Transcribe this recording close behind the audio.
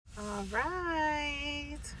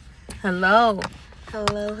Hello.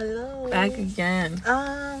 Hello. Back again.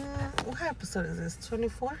 What episode is this?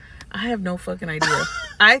 24? I have no fucking idea.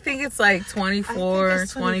 I think it's like 24,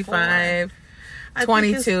 25,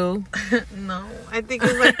 22. No, I think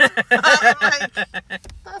it's like,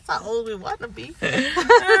 that's how old we want to be.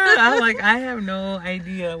 I'm like, I have no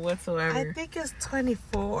idea whatsoever. I think it's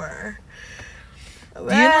 24.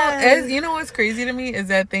 You know what's crazy to me is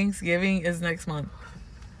that Thanksgiving is next month.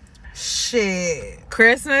 Shit.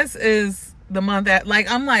 Christmas is the month that, like,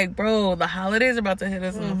 I'm like, bro, the holidays are about to hit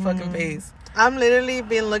us in the fucking face. I'm literally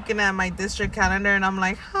been looking at my district calendar and I'm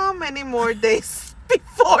like, how many more days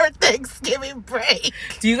before Thanksgiving break?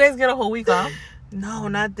 Do you guys get a whole week off? No,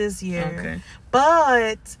 not this year. Okay.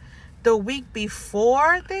 But the week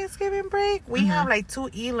before Thanksgiving break, we have like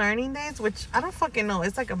 2 e-learning days, which I don't fucking know.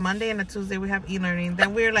 It's like a Monday and a Tuesday we have e-learning.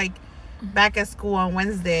 Then we're like back at school on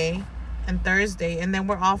Wednesday and Thursday, and then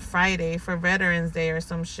we're off Friday for Veterans Day or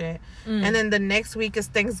some shit. And then the next week is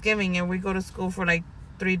Thanksgiving and we go to school for like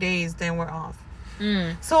 3 days, then we're off.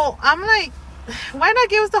 So I'm like, why not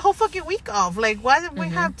give us the whole fucking week off? Like, why did we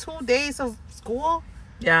have 2 days of school?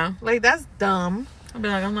 Yeah. Like, that's dumb. I'll be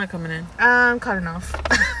like, I'm not coming in. I'm cutting off.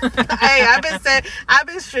 Hey, I've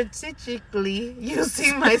been strategically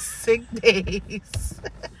using my sick days.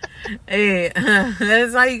 Hey,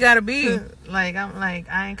 that's how you gotta be. Like, I'm like,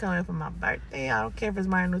 I ain't coming for my birthday. I don't care if it's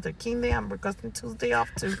Martin Luther King Day. I'm requesting Tuesday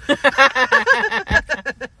off too.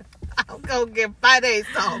 I'll go get 5 days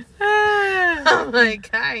off. I'm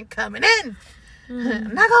like, I ain't coming in.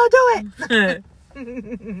 I'm not gonna do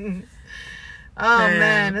it. Oh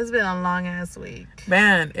man, it's been a long ass week.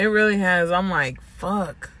 Man, it really has. I'm like,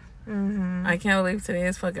 fuck. I can't believe today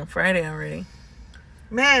is fucking Friday already.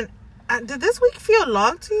 Man, did this week feel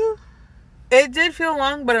long to you? It did feel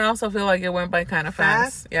long, but I also feel like it went by kind of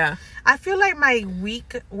fast. Yeah. I feel like my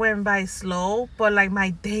week went by slow, but like my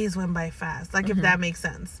days went by fast. Like, if that makes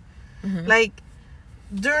sense. Like,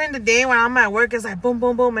 during the day when I'm at work, it's like boom,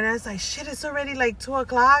 boom, boom. And then it's like, shit, it's already like 2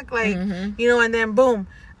 o'clock. Like, you know, and then boom.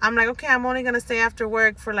 I'm like, okay, I'm only going to stay after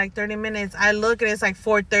work for like 30 minutes. I look and it's like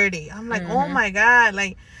 4:30. I'm like, oh my God.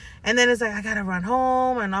 Like, and then it's like, I got to run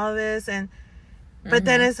home and all this. And, but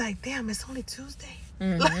then it's like, damn, it's only Tuesday.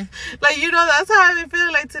 Like, you know, that's how I've been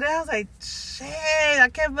feeling. Like, today I was like, shit, I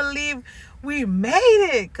can't believe we made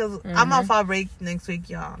it. Because I'm off our break next week,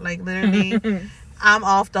 y'all. Like, literally, I'm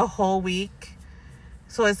off the whole week.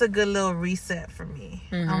 So it's a good little reset for me.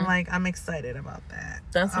 I'm like, I'm excited about that.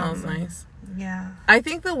 That sounds nice. Yeah. I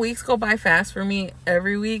think the weeks go by fast for me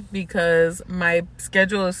every week because my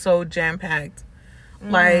schedule is so jam-packed.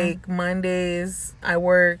 Like, Mondays, I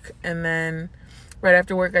work, and then right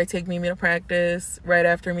after work, I take Mimi to practice. Right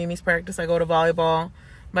after Mimi's practice, I go to volleyball.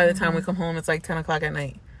 By the time we come home, it's like 10 o'clock at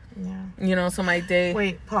night. Yeah. You know, so my day...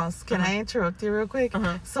 Wait, pause. Can I interrupt you real quick?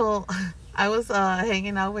 So, I was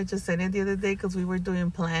hanging out with Jasenia the other day because we were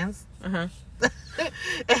doing plans. And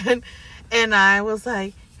I was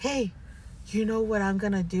like, hey, you know what I'm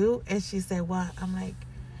gonna do? And she said, what? I'm like,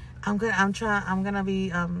 I'm gonna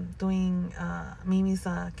be doing Mimi's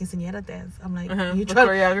quinceañera dance. I'm like,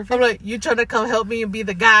 choreography? I'm like, you trying to come help me and be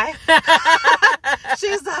the guy?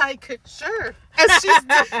 She's like, sure. And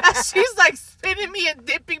she's like spinning me and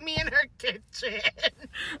dipping me in her kitchen.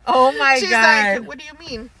 Oh my God. She's like, what do you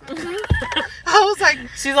mean? I was like,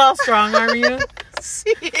 she's all strong, are you? She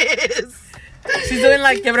is. She's doing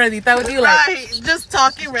like quebradita with you, like, right, just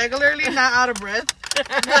talking regularly, not out of breath.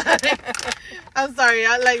 I'm sorry,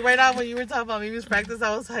 like right now when you were talking about Mimi's practice,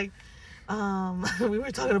 I was like, we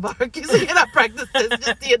were talking about her quinceañera practices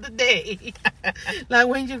just the other day. Like,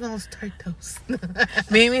 when you gonna start those?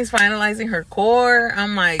 Mimi's finalizing her core.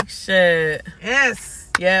 I'm like, shit.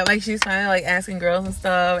 Yes. Yeah, like she's finally like asking girls and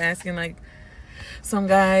stuff, asking like some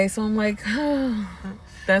guys. So I'm like, oh,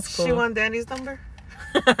 that's cool. She want Danny's number?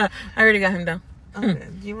 I already got him down. Okay.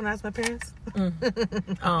 Do you want to ask my parents?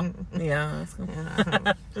 Oh, yeah. That's cool.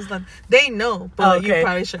 Yeah, just like, they know, but you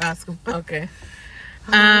probably should ask them. Okay.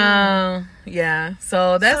 Yeah.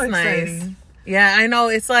 So that's So nice. exciting. Yeah, I know.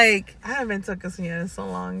 It's like, I haven't been to a quinceañera in so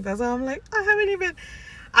long. That's why I'm like, I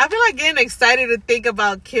feel like getting excited to think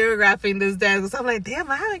about choreographing this dance. Because I'm like,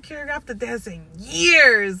 damn, I haven't choreographed a dance in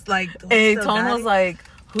years. Like, and Tone was like,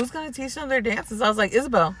 who's going to teach them their dances? I was like,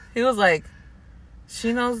 Isabel. He was like,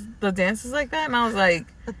 she knows the dances like that? And I was like,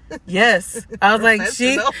 yes. I was like,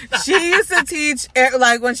 she used to teach,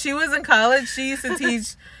 like when she was in college, she used to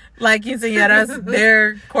teach like quinceañeras,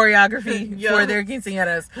 their choreography for their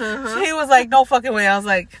quinceañeras. She was like, no fucking way. I was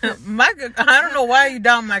like, I don't know why you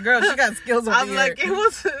down my girl. She got skills over I'm here. like, it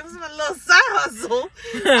was my little side hustle.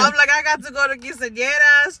 I'm like, I got to go to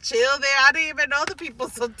quinceañeras, chill there. I didn't even know the people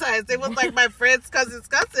sometimes. They was like my friend's cousin's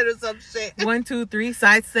cousin or some shit. 1, 2, 3,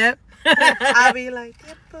 sidestep. I'll be like,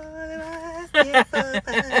 I'm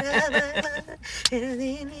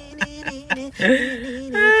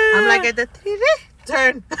like at the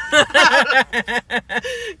turn.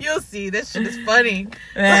 You'll see, this shit is funny.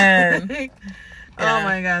 Man. Like, Yeah. oh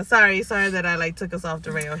my god, sorry that I like took us off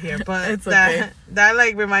the rail here, but It's okay. that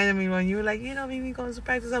like reminded me when you were like, me going to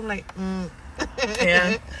practice. I'm like,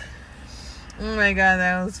 Yeah. Oh my god,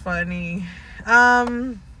 that was funny.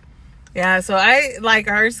 Yeah, so I like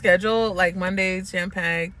our schedule. Like Monday's jam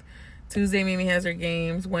packed, Tuesday Mimi has her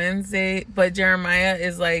games, Wednesday, but Jeremiah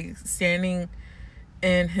is like standing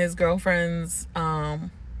in his girlfriend's.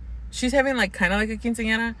 She's having like kind of like a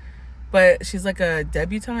quinceañera, but she's like a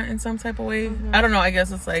debutante in some type of way. Mm-hmm. I don't know. I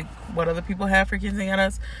guess it's like what other people have for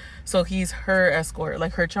quinceañeras. So he's her escort,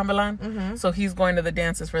 like her chambelán. Mm-hmm. So he's going to the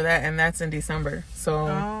dances for that, and that's in December. So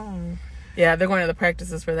Oh, yeah, they're going to the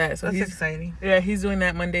practices for that. So that's he's exciting. yeah, he's doing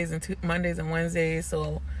that Mondays and Wednesdays.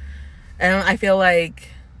 So, and I feel like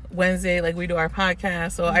Wednesday, like we do our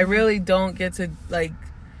podcast. So I really don't get to like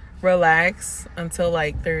relax until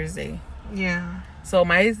like Thursday. Yeah. So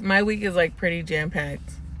my week is like pretty jam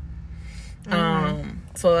packed.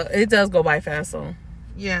 So it does go by fast though.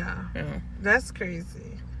 Yeah. Yeah. That's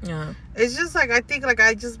crazy. Yeah. It's just like, I think like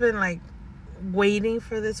I just been like waiting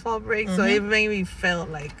for this fall break, so it made me feel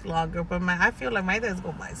like longer, but I feel like my days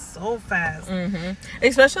go by so fast.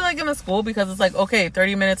 Especially like in the school, because it's like, okay,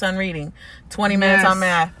 30 minutes on reading, 20 minutes on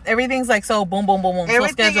math. Everything's like so boom, boom, boom, boom.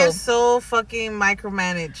 Everything so scheduled. is so fucking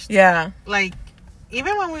micromanaged. Yeah. Like,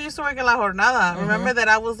 even when we used to work in La Jornada, remember that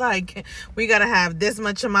I was like, we gotta have this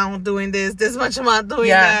much amount doing this much amount doing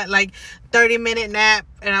that, like 30-minute nap,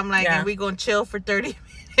 and I'm like, and we gonna chill for 30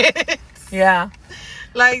 minutes. Yeah.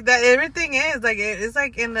 Like that, everything is like, it's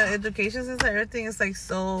like in the education system, everything is like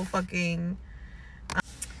so fucking,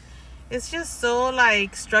 it's just so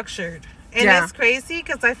like structured, and it's crazy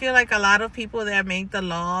because I feel like a lot of people that make the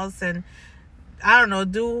laws and I don't know,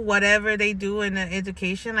 do whatever they do in the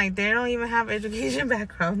education, like they don't even have education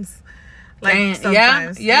backgrounds. Like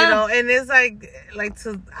sometimes, you know, and it's I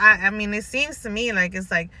mean, it seems to me like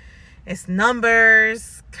it's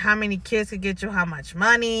numbers, how many kids could get you how much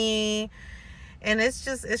money, and it's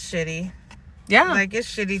shitty. Yeah, like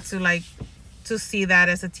it's shitty to see that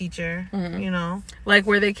as a teacher, you know, like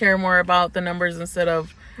where they care more about the numbers instead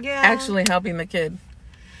of actually helping the kid.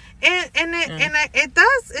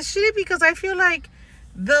 It's shitty because I feel like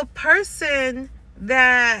the person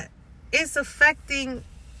that is affecting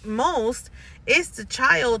most is the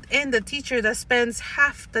child and the teacher that spends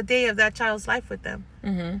half the day of that child's life with them.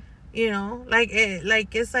 You know,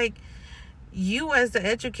 it's like you as the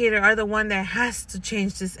educator are the one that has to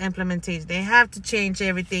change this implementation. They have to change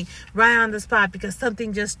everything right on the spot because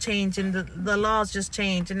something just changed and the laws just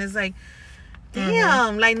changed, and it's like,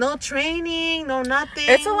 damn, like no training, no nothing.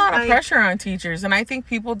 It's a lot of pressure on teachers, and I think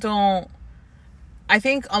a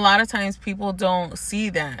lot of times people don't see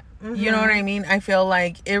that. You know what I mean? I feel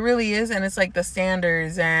like it really is, and it's like the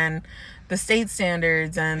standards and the state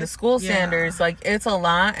standards and the school standards, like it's a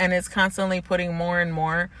lot, and it's constantly putting more and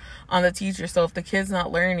more on the teacher. So if the kid's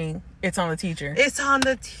not learning, it's on the teacher. It's on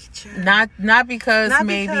the teacher. Not because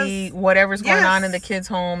maybe whatever's going on in the kid's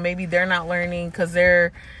home, maybe they're not learning because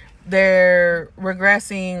they're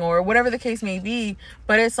regressing or whatever the case may be,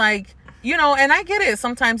 but it's like, you know, and I get it.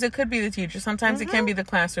 Sometimes it could be the teacher. Sometimes it can be the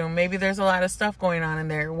classroom. Maybe there's a lot of stuff going on in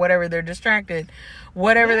there. Whatever, they're distracted.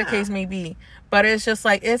 Whatever the case may be. But it's just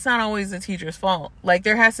like, it's not always the teacher's fault. Like,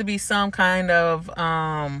 there has to be some kind of,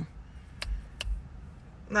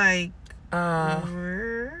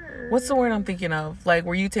 what's the word I'm thinking of? Like,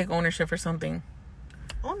 where you take ownership for something.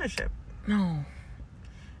 Ownership? No.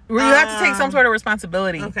 Where you have to take some sort of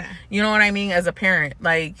responsibility. Okay. You know what I mean? As a parent.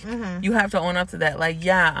 Like, you have to own up to that. Like,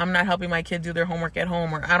 yeah, I'm not helping my kid do their homework at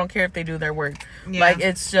home, or I don't care if they do their work. Yeah. Like,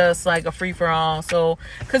 it's just like a free-for-all. So,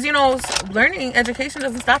 because, you know, education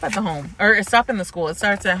doesn't stop at the home. Or it stops in the school. It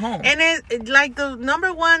starts at home. And it like, the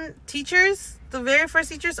number one teachers, the very first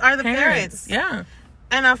teachers are the parents. Yeah.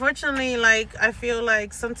 And unfortunately, like, I feel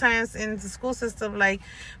like sometimes in the school system, like,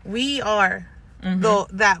 we are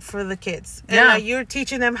that for the kids, and like, you're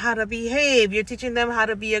teaching them how to behave, you're teaching them how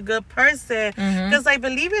to be a good person, because like,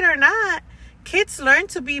 believe it or not, kids learn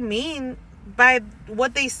to be mean by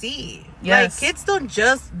what they see. Like, kids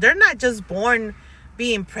they're not just born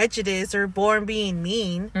being prejudiced or born being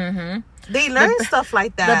mean. They learn stuff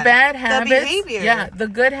like that. The bad habits, the behavior. Yeah, the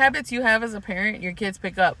good habits you have as a parent, your kids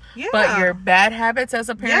pick up. Yeah. But your bad habits as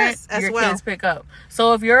a parent, your kids pick up.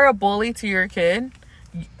 So if you're a bully to your kid,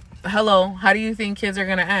 hello, how do you think kids are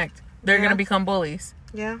gonna act? They're gonna become bullies.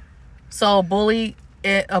 Yeah. So a bully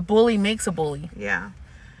makes a bully. Yeah.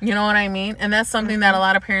 You know what I mean? And that's something that a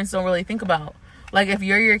lot of parents don't really think about. Like, if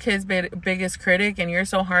you're your kid's biggest critic and you're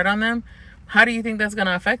so hard on them, how do you think that's going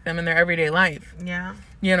to affect them in their everyday life? Yeah.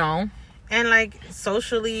 You know? And, like,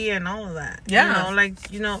 socially and all of that. Yeah.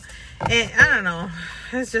 You know, and I don't know.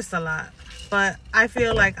 It's just a lot. But I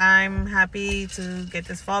feel like I'm happy to get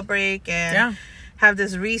this fall break and have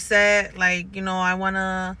this reset. Like, you know, I've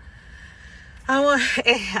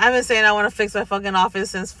been saying I want to fix my fucking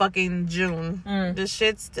office since fucking June. The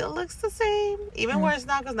shit still looks the same. Even worse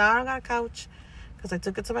now, because now I don't got a couch. Because I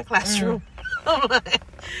took it to my classroom.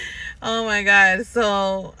 Oh my God.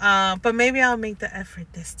 So, but maybe I'll make the effort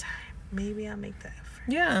this time.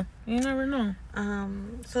 Yeah, you never know.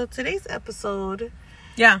 So today's episode,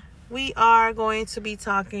 we are going to be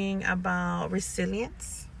talking about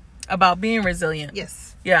resilience. About being resilient.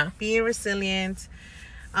 Yes. Yeah. Being resilient.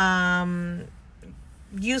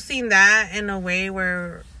 Using that in a way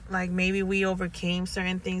where, like, maybe we overcame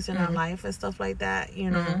certain things in our life and stuff like that,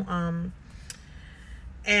 you know.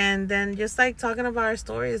 And then just, like, talking about our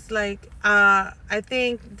stories. Like, I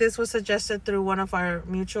think this was suggested through one of our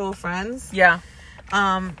mutual friends. Yeah.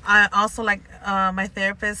 I also, like, my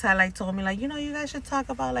therapist had, like, told me, like, you know, you guys should talk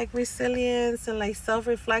about, like, resilience and, like,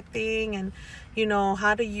 self-reflecting and, you know,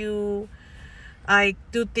 how do you, like,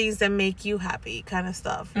 do things that make you happy kind of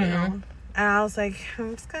stuff, you know. And I was like,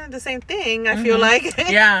 it's kind of the same thing, I feel like.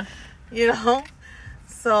 Yeah. You know?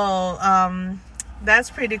 So,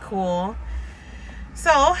 that's pretty cool. So,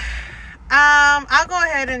 I'll go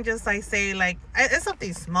ahead and just, like, say, like, it's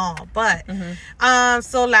something small, but,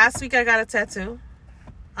 so last week I got a tattoo,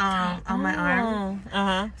 on my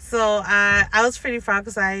arm. So, I was pretty proud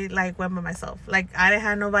because I, like, went by myself. Like, I didn't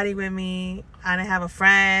have nobody with me. I didn't have a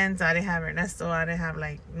friend. I didn't have Ernesto. I didn't have,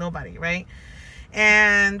 like, nobody, right?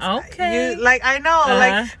 And I know,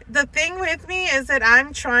 like, the thing with me is that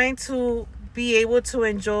I'm trying to be able to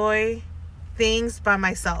enjoy things by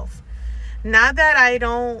myself. Not that I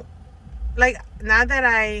don't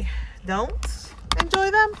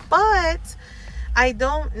enjoy them, but I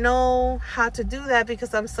don't know how to do that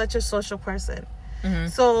because I'm such a social person.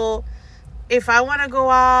 So if I want to go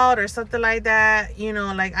out or something like that, you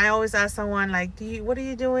know, like, I always ask someone, like, what are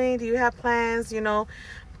you doing? Do you have plans? You know,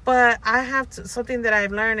 but I have to, something that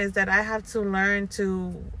I've learned is that I have to learn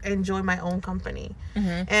to enjoy my own company.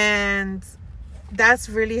 And that's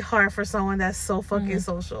really hard for someone that's so fucking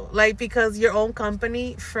social. Like, because your own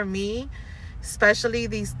company, for me, especially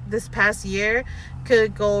this past year,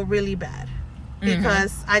 could go really bad.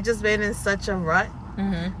 Because I just been in such a rut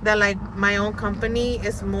that, like, my own company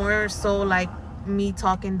is more so like me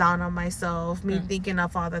talking down on myself, me thinking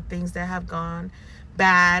of all the things that have gone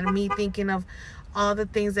bad, me thinking of all the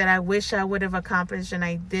things that I wish I would have accomplished and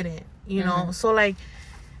I didn't, you know. So, like,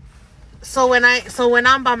 so when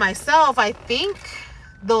I'm by myself, I think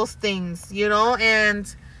those things, you know, and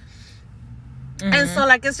so,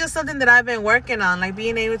 like, it's just something that I've been working on, like,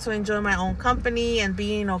 being able to enjoy my own company and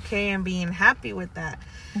being okay and being happy with that.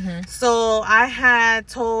 So I had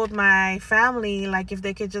told my family, like, if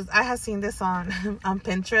they could just, I had seen this on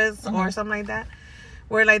Pinterest or something like that,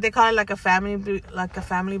 where, like, they call it like a family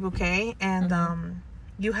bouquet, and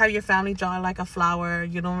you have your family draw, like, a flower.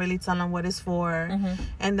 You don't really tell them what it's for,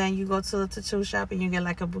 and then you go to the tattoo shop and you get,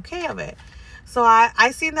 like, a bouquet of it. So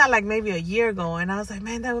I seen that, like, maybe a year ago, and I was like,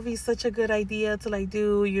 man, that would be such a good idea to, like,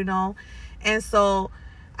 do, you know. And so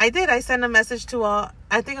I did. I sent a message to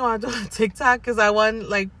I think I want to do it on TikTok because I want,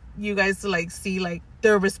 like, you guys to, like, see, like,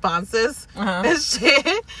 their responses and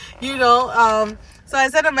shit, you know. So I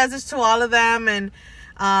sent a message to all of them, and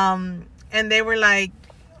they were like,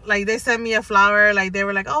 they sent me a flower. Like, they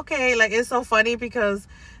were like, okay. Like, it's so funny because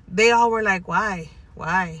they all were like, why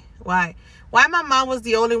my mom was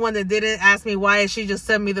the only one that didn't ask me why, and she just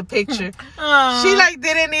sent me the picture. She, like,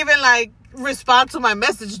 didn't even, like, respond to my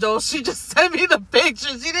message, though. She just sent me the picture.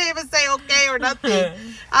 She didn't even say okay or nothing.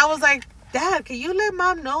 I was like, Dad, can you let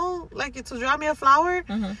Mom know, like, to draw me a flower?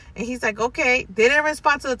 And he's like, okay. Didn't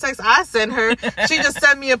respond to the text I sent her. She just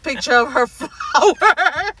sent me a picture of her flower.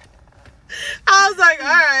 I was like, all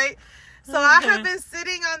right. So I have been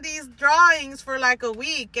sitting on these drawings for, like, a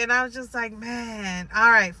week, and I was just like, man, all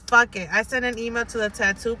right, fuck it. I sent an email to the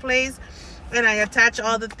tattoo place, and I attach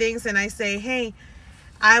all the things, and I say, hey,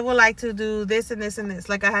 I would like to do this and this and this.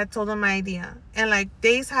 Like, I had told them my idea. And, like,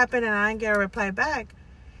 days happened, and I didn't get a reply back.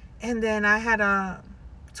 And then I had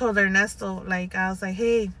told Ernesto, like, I was like,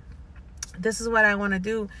 hey, this is what I want to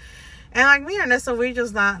do. And like me and Ernesto, we're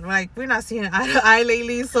just not like, we're not seeing eye to eye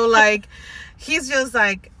lately. So like, he's just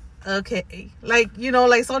like, okay, like, you know,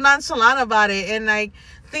 like so nonchalant about it. And like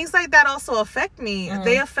things like that also affect me.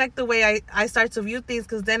 They affect the way I start to view things,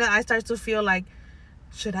 because then I start to feel like,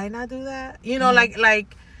 should I not do that? You know,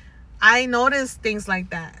 like I notice things like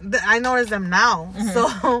that. I notice them now.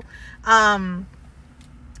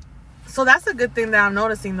 So that's a good thing that I'm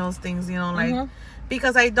noticing those things, you know, like,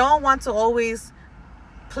 because I don't want to always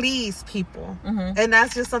please people. And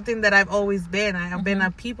that's just something that I've always been. I've been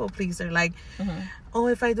a people pleaser. Like, oh,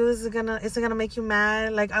 if I do this, is it gonna make you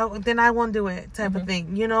mad? Like, then I won't do it, type of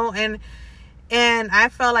thing, you know? And I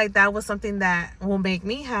felt like that was something that will make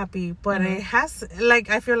me happy. But it has, like,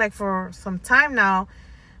 I feel like for some time now,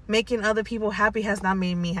 making other people happy has not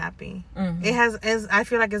made me happy. It has, I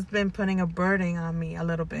feel like it's been putting a burden on me a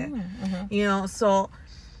little bit, you know? So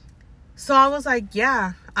I was like,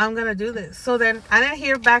 yeah, I'm gonna do this. So then I didn't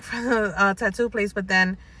hear back from the tattoo place, but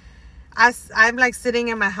then I'm like sitting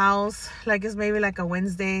in my house, like it's maybe like a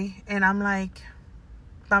Wednesday, and I'm like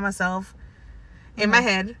by myself in my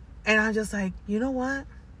head, and I'm just like, you know what?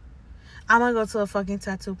 I'm gonna go to a fucking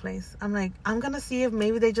tattoo place. I'm like, I'm gonna see if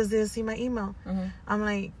maybe they just didn't see my email. I'm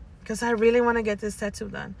like, because I really want to get this tattoo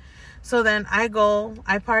done. So then I go,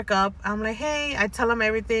 I park up. I'm like, hey, I tell them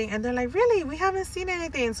everything. And they're like, really? We haven't seen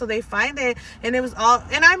anything. So they find it. And it was all,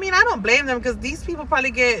 and I mean, I don't blame them, because these people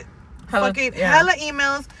probably get hella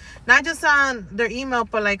emails, not just on their email,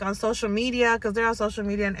 but like on social media, because they're on social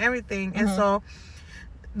media and everything. And so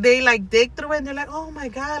they like dig through it, and they're like, oh my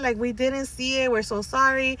God, like we didn't see it. We're so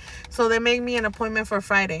sorry. So they make me an appointment for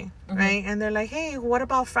Friday, right? And they're like, hey, what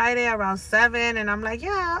about Friday around 7? And I'm like,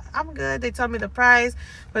 yeah, I'm good. They tell me the price,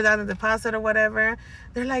 put down the deposit or whatever.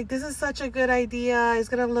 They're like, this is such a good idea. It's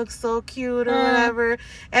going to look so cute or whatever.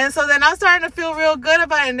 And so then I'm starting to feel real good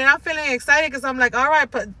about it. And then I'm feeling excited, because I'm like, all right,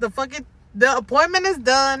 but the appointment is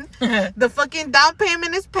done. The fucking down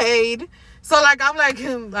payment is paid. So, like, I'm like,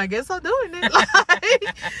 I guess I'm doing it. Like,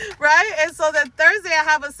 right? And so then Thursday, I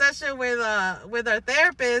have a session with our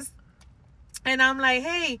therapist. And I'm like,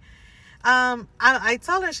 hey, I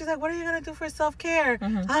tell her, she's like, what are you going to do for self-care?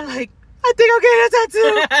 I'm like, I think I'm getting a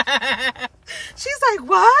tattoo. She's like,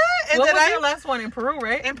 what? And what then was your last one? In Peru,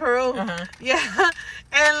 right? In Peru. Yeah.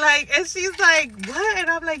 And she's like, what? And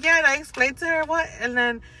I'm like, yeah. And I explained to her what.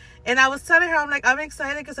 And I was telling her, I'm like, I'm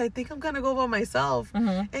excited because I think I'm going to go by myself.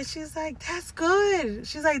 And she's like, that's good.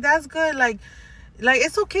 She's like, that's good. Like,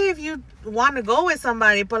 it's okay if you want to go with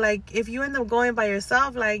somebody, but like, if you end up going by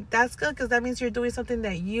yourself, like, that's good, because that means you're doing something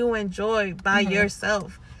that you enjoy by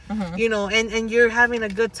yourself, you know, and you're having a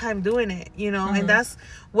good time doing it, you know, and that's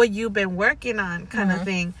what you've been working on, kind of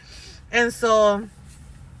thing. And so,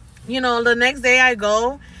 you know, the next day I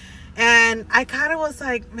go, and I kind of was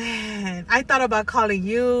like, man, I thought about calling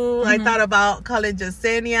you. I thought about calling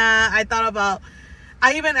Jasenia.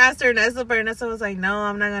 I even asked Ernesto, but Ernesto was like, no,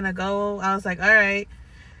 I'm not going to go. I was like, all right.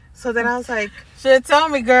 So then I was like, shit, tell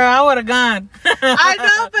me, girl, I would have gone. I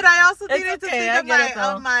know, but I also needed to think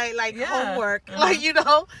of my like homework, like, you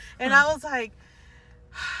know, and I was like,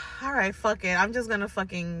 all right, fuck it. I'm just going to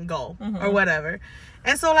fucking go or whatever.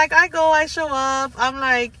 And so like I go, I show up. I'm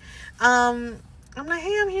like,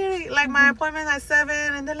 hey, I'm here. Like, my appointment at 7.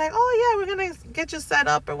 And they're like, oh, yeah, we're going to get you set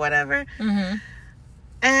up or whatever.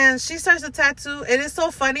 And she starts to tattoo. And it's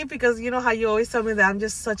so funny, because you know how you always tell me that I'm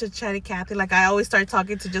just such a chatty Cathy. Like, I always start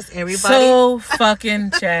talking to just everybody. So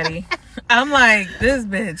fucking chatty. I'm like, this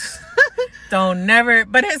bitch don't never.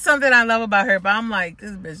 But it's something I love about her. But I'm like,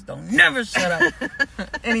 this bitch don't never shut up.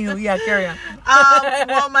 Anywho, yeah, carry on.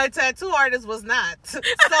 Well, my tattoo artist was not. So...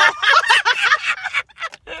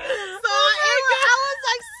 I was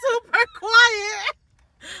like super quiet.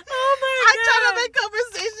 Oh my God. I tried to make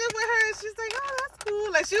conversation with her, and she's like, oh, that's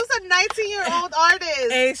cool. Like, she was a 19-year-old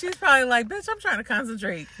artist. Hey, she's probably like, bitch, I'm trying to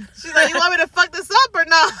concentrate. She's like, you want me to fuck this up or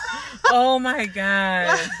not? Oh my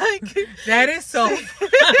God. Like, that is so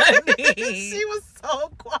funny. She was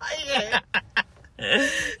so quiet. And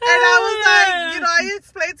I was like, you know, I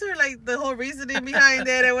explained to her like the whole reasoning behind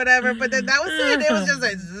it and whatever, but then that was it. It was just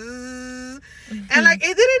like zzz. And like,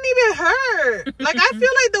 it didn't even hurt. Like, I feel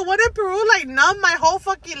like the one in Peru like numbed my whole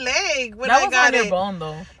fucking leg when I got it. That was on your bone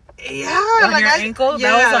though. Yeah, on like your ankle.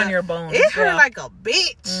 Yeah. That was on your bone. It hurt like a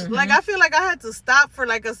bitch. Like, I feel like I had to stop for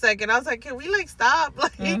like a second. I was like, can we like stop?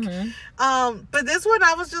 Like, but this one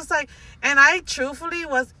I was just like, and I truthfully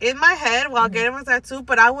was in my head while getting my tattoo,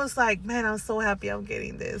 but I was like, man, I'm so happy I'm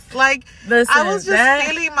getting this. Like, listen, I was just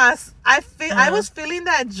feeling I was feeling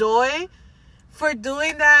that joy for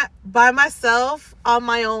doing that by myself on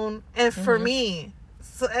my own and for me.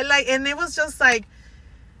 So, and it was just like,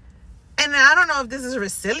 and I don't know if this is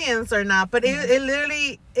resilience or not, but it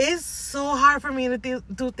literally is so hard for me to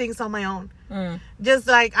do things on my own. Just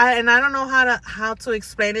like, I don't know how to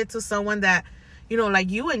explain it to someone that, you know,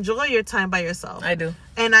 like, you enjoy your time by yourself. I do.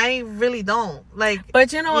 And I really don't. Like,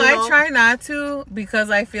 but you know, I try not to,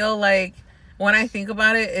 because I feel like when I think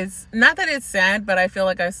about it, it's not that it's sad, but I feel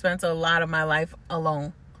like I spent a lot of my life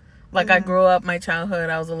alone. Like, I grew up, my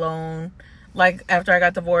childhood, I was alone. Like, after I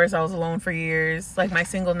got divorced, I was alone for years. Like, my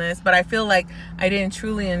singleness. But I feel like I didn't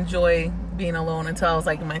truly enjoy being alone until I was,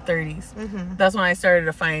 like, in my 30s. That's when I started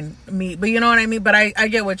to find me. But you know what I mean? But I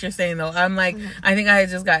get what you're saying, though. I'm like, I think I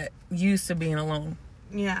just got used to being alone.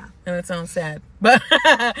 Yeah. And it sounds sad. But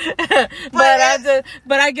I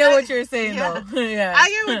get what you're saying, though. Yeah. I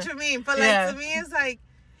get what you mean. But, like, to me, it's like,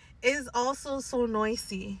 it's also so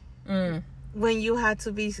noisy. When you're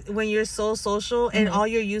so social and all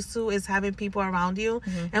you're used to is having people around you,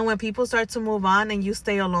 and when people start to move on and you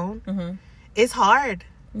stay alone, it's hard.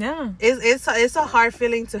 Yeah, it's a hard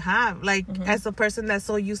feeling to have, like, as a person that's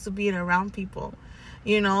so used to being around people,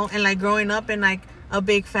 you know, and like growing up in like a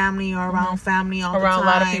big family or around family all the time, around a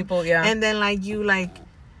lot of people, and then like you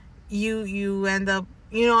end up,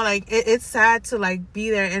 you know, like it's sad to like be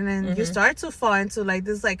there, and then you start to fall into like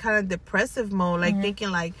this like kind of depressive mode, like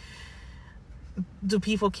thinking like, do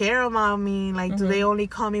people care about me? Like, do they only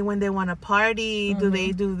call me when they want to party? Do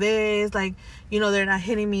they do this? Like, you know, they're not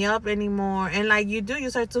hitting me up anymore. And like, you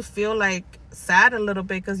start to feel like sad a little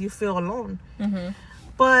bit because you feel alone.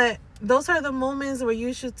 But those are the moments where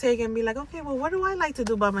you should take and be like, okay, well, what do I like to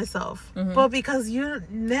do by myself? But because you're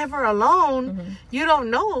never alone, you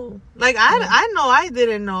don't know. Like, I know I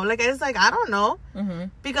didn't know. Like, it's like, I don't know.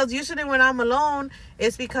 Because usually when I'm alone,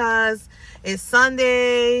 it's because it's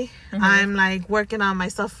Sunday, I'm like working on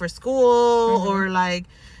myself for school, or like,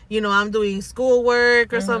 you know, I'm doing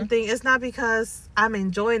schoolwork or something. It's not because I'm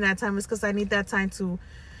enjoying that time. It's because I need that time to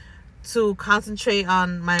concentrate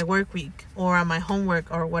on my work week or on my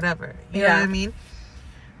homework or whatever. You know what I mean?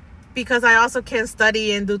 Because I also can't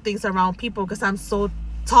study and do things around people because I'm so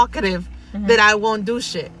talkative that I won't do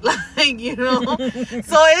shit. Like, you know? So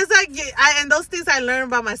it's like, and those things I learned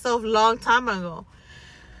by myself long time ago.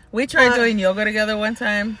 We tried doing yoga together one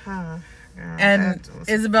time. And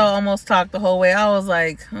Isabel almost talked the whole way. I was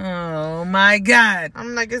like, oh my God.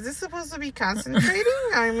 I'm like, is this supposed to be concentrating?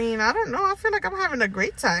 I mean, I don't know. I feel like I'm having a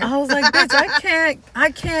great time. I was like, bitch,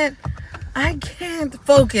 I can't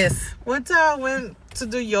focus. One time I went to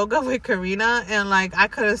do yoga with Karina, and like, I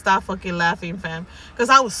couldn't stop fucking laughing, fam. Because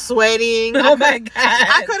I was sweating. Oh my God.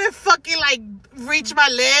 I couldn't fucking like reach my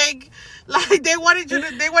leg. Like, they wanted me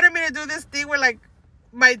to do this thing where like,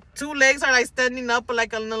 my two legs are like standing up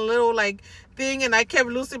like on a little like thing, and I kept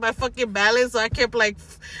losing my fucking balance, so I kept like,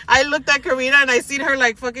 I looked at Karina and I seen her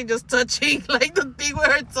like fucking just touching like the thing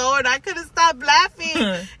with her toe, and I couldn't stop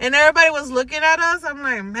laughing. And everybody was looking at us. I'm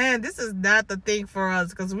like, man, this is not the thing for us,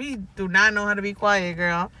 because we do not know how to be quiet,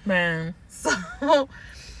 girl. Man. So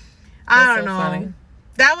I don't know. Funny.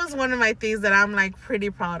 That was one of my things that I'm like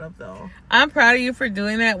pretty proud of, though. I'm proud of you for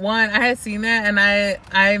doing that. One, I had seen that and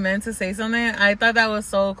I meant to say something. I thought that was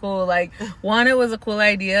so cool. Like, one, it was a cool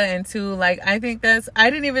idea, and two, like, I think I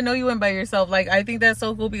didn't even know you went by yourself. Like, I think that's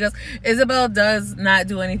so cool because Isabel does not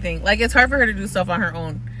do anything. Like, it's hard for her to do stuff on her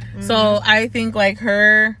own. So I think like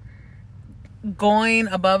her going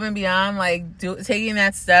above and beyond, like taking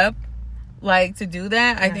that step, like to do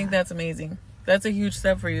that, I think that's amazing. That's a huge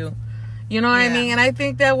step for you. You know what I mean? And I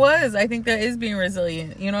think that is being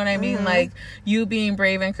resilient. You know what I mean? Like, you being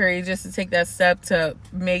brave and courageous to take that step to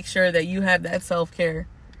make sure that you have that self-care.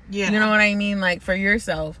 Yeah. You know what I mean? Like, for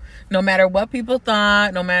yourself. No matter what people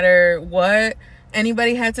thought, no matter what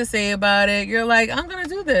anybody had to say about it, you're like, I'm going to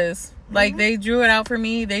do this. Like, they drew it out for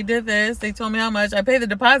me. They did this. They told me how much. I paid the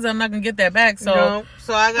deposit. I'm not going to get that back. So, no,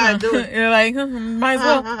 so I got to do it. You're like, might as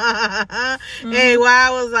well. Hey, well,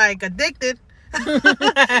 I was like addicted. I'm like,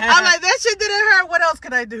 that shit didn't hurt. What else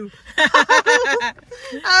can I do?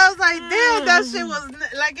 I was like, damn, that shit was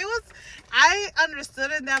like, it was. I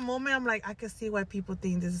understood in that moment. I'm like, I can see why people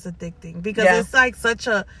think this is addicting, because it's like such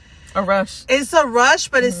a rush. It's a rush,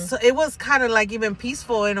 but it was kind of like even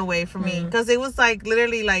peaceful in a way for me, because it was like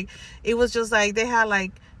literally like, it was just like they had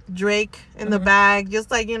like Drake in the bag, just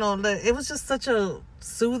like, you know, it was just such a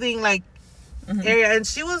soothing like area. And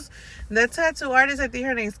she was that tattoo artist. I think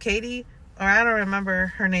her name's Katie. Or I don't remember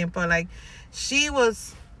her name, but like, she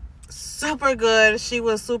was super good. She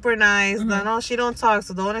was super nice. No, she don't talk,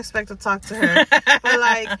 so don't expect to talk to her. But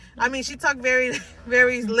like, I mean, she talked very,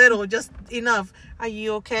 very little, just enough. Are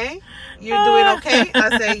you okay? You're doing okay?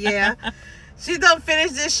 I say, yeah. She done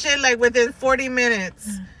finished this shit like within 40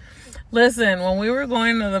 minutes. Listen, when we were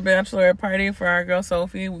going to the bachelorette party for our girl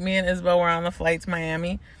Sophie, me and Isabel were on the flight to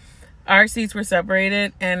Miami. Our seats were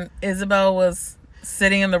separated, and Isabel was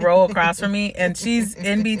sitting in the row across from me, and she's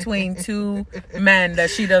in between two men that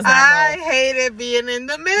she does not know. I hated being in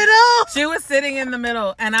the middle. She was sitting in the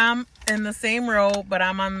middle, and I'm in the same row, but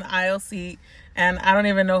I'm on the aisle seat, and I don't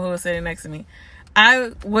even know who was sitting next to me.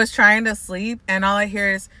 I was trying to sleep, and all I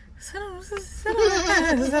hear is...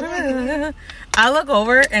 I look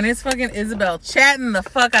over, and it's fucking Isabel chatting the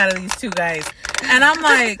fuck out of these two guys. And I'm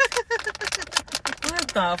like... what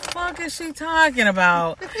the fuck is she talking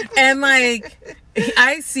about? And like,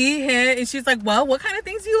 I see him, and she's like, well, what kind of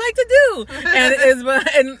things do you like to do?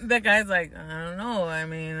 And the guy's like, I don't know. I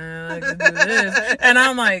mean, I like to do this. And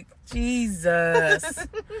I'm like, Jesus. It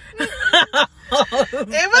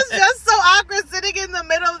was just so awkward sitting in the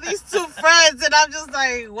middle of these two friends, and I'm just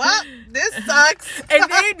like, what? This sucks. And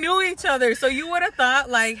they knew each other, so you would have thought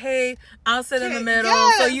like, hey, I'll sit in the middle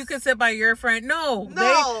so you can sit by your friend. No,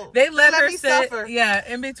 they let her sit. Suffer. Yeah,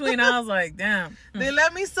 in between. I was like, damn. They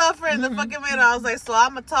let me suffer in the fucking middle. I was like, so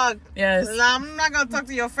I'm gonna talk. Yes. I'm not gonna talk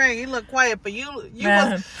to your friend. You look quiet, but you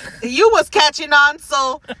was catching on.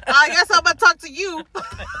 So I guess I'm gonna talk to you.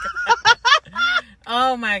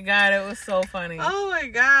 Oh my God, it was so funny. Oh my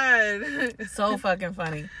God. So fucking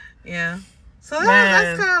funny. Yeah. So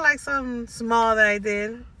that's kind of like something small that I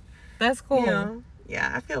did. That's cool. You know?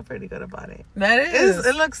 Yeah, I feel pretty good about it. That is.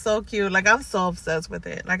 It looks so cute. Like, I'm so obsessed with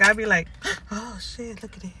it. Like, I'd be like, oh shit,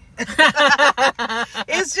 look at it.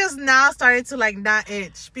 It's just now starting to like not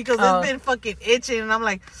itch because it's been fucking itching, and I'm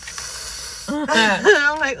like,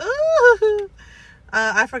 I'm like, ooh.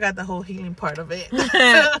 I forgot the whole healing part of it.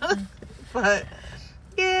 But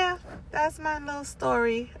yeah, that's my little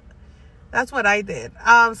story. That's what I did.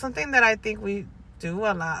 Something that I think we do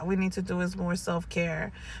a lot, we need to do, is more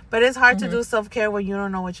self-care. But it's hard to do self-care when you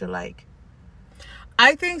don't know what you like.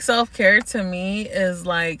 I think self-care to me is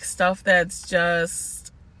like stuff that's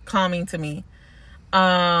just calming to me.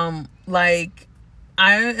 Like,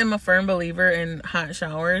 I am a firm believer in hot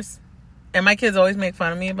showers. And my kids always make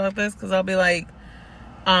fun of me about this because I'll be like,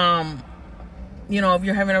 you know, if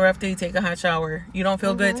you're having a rough day, take a hot shower. You don't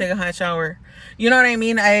feel good, take a hot shower. You know what I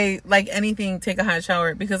mean? I like anything, take a hot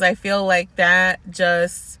shower, because I feel like that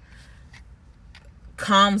just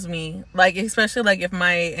calms me. Like, especially like if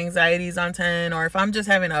my anxiety is on 10, or if I'm just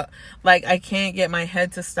having I can't get my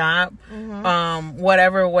head to stop,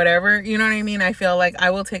 whatever. You know what I mean? I feel like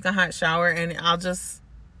I will take a hot shower and I'll just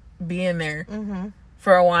be in there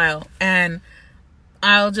for a while. And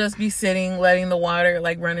I'll just be sitting, letting the water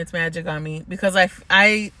like run its magic on me, because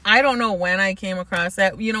I don't know when I came across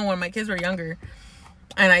that. You know, when my kids were younger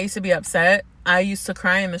and I used to be upset, I used to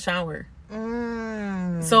cry in the shower.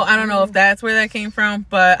 So I don't know if that's where that came from,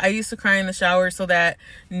 but I used to cry in the shower so that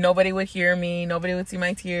nobody would hear me, nobody would see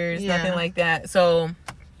my tears, nothing like that. So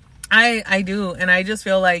I do, and I just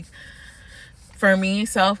feel like, for me,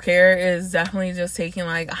 self-care is definitely just taking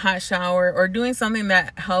like a hot shower or doing something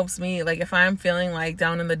that helps me. Like, if I'm feeling like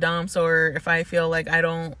down in the dumps, or if I feel like I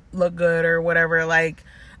don't look good or whatever, like,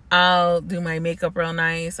 I'll do my makeup real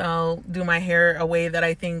nice. I'll do my hair a way that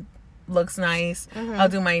I think looks nice. I'll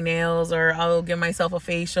do my nails, or I'll give myself a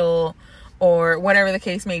facial, or whatever the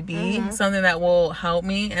case may be. Something that will help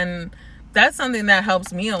me. And that's something that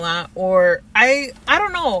helps me a lot. Or I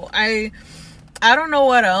don't know. I don't know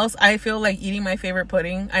what else. I feel like eating my favorite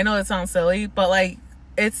pudding. I know it sounds silly, but like,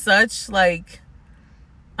 it's such like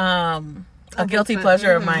a guilty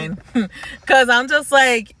pleasure of mine. Because I'm just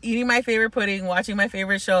like eating my favorite pudding, watching my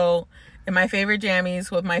favorite show, in my favorite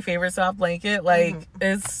jammies with my favorite soft blanket. Like,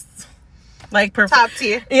 it's like perfect. Top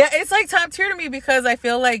tier. Yeah, it's like top tier to me, because I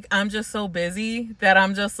feel like I'm just so busy that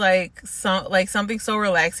I'm just like, something so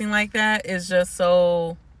relaxing like that is just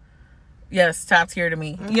so... yes, top tier to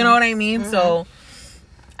me. You know what I mean? So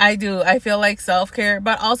I feel like self-care,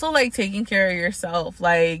 but also like taking care of yourself.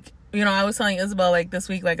 Like, you know, I was telling Isabel like this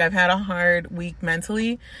week, like, I've had a hard week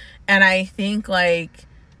mentally, and I think like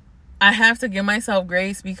I have to give myself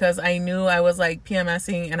grace, because I knew I was like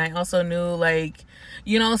PMSing, and I also knew like,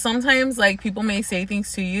 you know, sometimes like people may say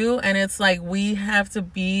things to you, and it's like, we have to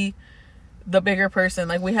be the bigger person.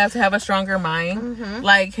 Like, we have to have a stronger mind.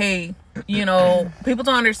 Like, hey, you know, people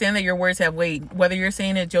don't understand that your words have weight, whether you're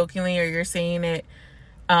saying it jokingly or you're saying it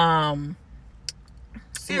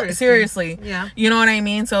seriously. Yeah, you know what I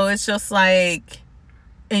mean? So it's just like,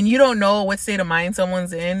 and you don't know what state of mind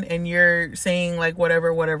someone's in, and you're saying like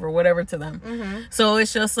whatever to them. So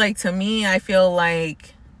it's just like, to me, I feel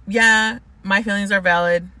like, yeah, my feelings are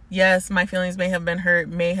valid. Yes, my feelings may have been hurt,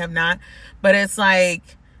 may have not, but it's like,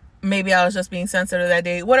 maybe I was just being sensitive that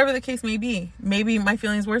day. Whatever the case may be. Maybe my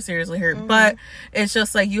feelings were seriously hurt. But it's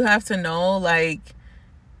just like, you have to know, like,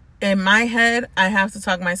 in my head, I have to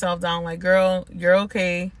talk myself down. Like, girl, you're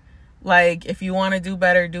okay. Like, if you want to do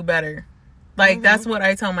better, do better. Like, that's what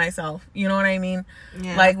I tell myself. You know what I mean?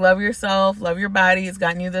 Yeah. Like, love yourself. Love your body. It's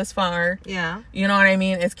gotten you this far. Yeah. You know what I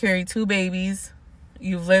mean? It's carried 2 babies.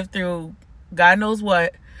 You've lived through God knows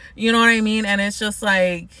what. You know what I mean? And it's just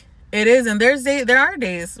like, it is. And there are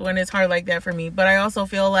days when it's hard like that for me. But I also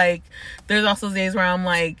feel like there's also days where I'm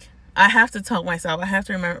like, I have to tell myself. I have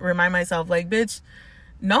to remind myself, like, bitch,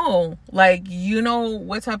 no. Like, you know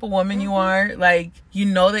what type of woman you are. Like, you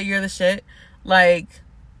know that you're the shit. Like,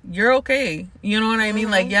 you're okay. You know what I mean?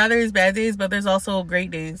 Like, yeah, there's bad days, but there's also great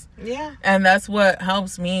days. Yeah. And that's what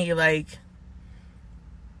helps me, like,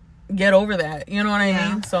 get over that. You know what I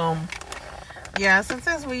mean? So, yeah,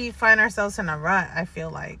 sometimes we find ourselves in a rut, I feel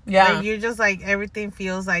like. Yeah. Like, you're just like, everything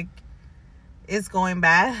feels like it's going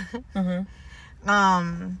bad.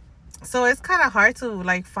 So it's kind of hard to,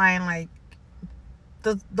 like, find, like,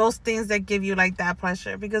 those things that give you, like, that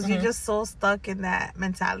pleasure, because you're just so stuck in that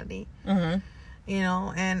mentality. You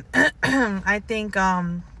know, and I think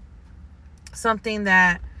something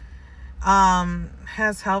that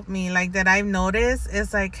has helped me, like, that I've noticed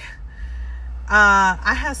is, like,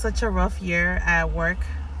 I had such a rough year at work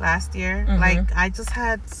last year. Like, I just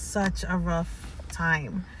had such a rough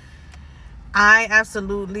time. I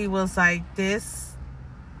absolutely was like, this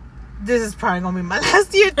is probably gonna be my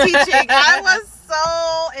last year teaching. It was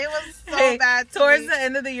so bad towards the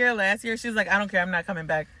end of the year last year, she's like, I don't care, I'm not coming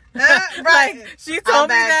back. Right. Like, she told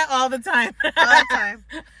me that all the time.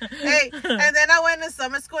 Hey, and then I went to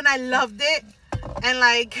summer school and I loved it. And,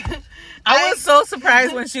 like, I was so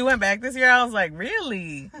surprised when she went back this year. I was like,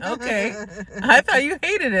 really? Okay. I thought you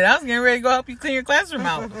hated it. I was getting ready to go help you clean your classroom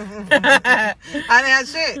out. I didn't have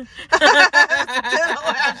shit. Still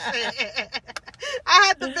don't have shit. I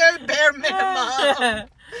had the very bare minimum.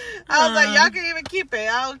 I was like, y'all can even keep it.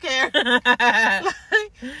 I don't care.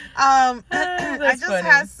 I just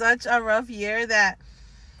had such a rough year that,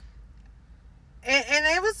 and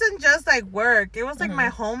it wasn't just like work. It was like my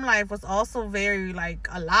home life was also very, like,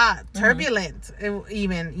 a lot turbulent.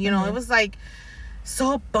 Even, you know, it was like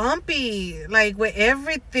so bumpy, like, with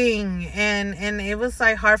everything, and it was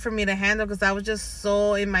like hard for me to handle because I was just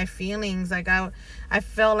so in my feelings. Like, I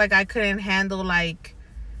felt like I couldn't handle, like,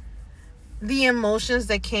 the emotions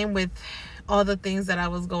that came with all the things that I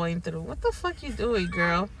was going through. What the fuck you doing,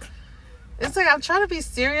 girl? It's like, I'm trying to be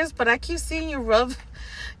serious, but I keep seeing you rub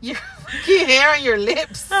your fucking hair on your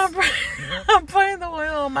lips. I'm putting the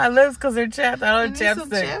oil on my lips because they're chapped. I don't have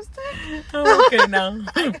chapstick. Oh, okay, now.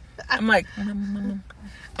 I'm like,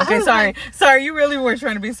 okay, sorry, you really were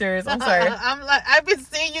trying to be serious. I'm sorry. I'm like, I've been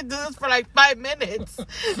seeing you do this for like 5 minutes.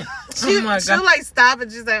 She'll like stop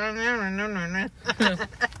and she's like, no.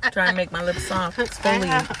 Trying to make my lips soft. I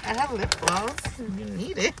have lip gloss. You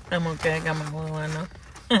need it. I'm okay. I got my oil on now.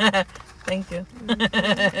 Thank you.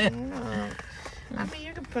 I mean,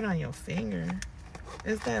 you can put on your finger.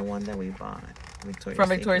 It's that one that we bought.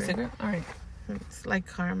 Victoria's Secret? All right. It's like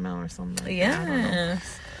caramel or something. Like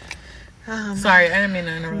yes. Sorry, I didn't mean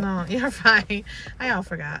to interrupt. No, you're fine. I all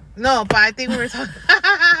forgot. No, but I think we were talking.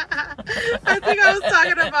 I think I was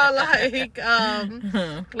talking about, like,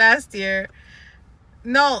 last year.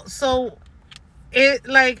 No, so it,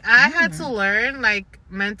 like, I had to learn, like,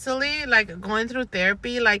 mentally, like, going through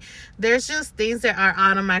therapy, like, there's just things that are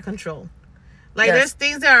out of my control. Like, there's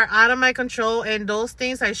things that are out of my control, and those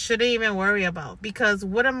things I shouldn't even worry about, because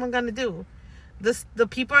what am I gonna do? The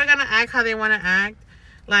people are gonna act how they want to act.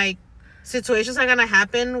 Like, situations are gonna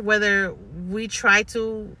happen whether we try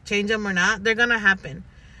to change them or not. They're gonna happen,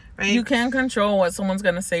 right? You can't control what someone's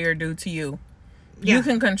gonna say or do to you. Yeah. You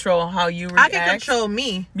can control how you react. I can control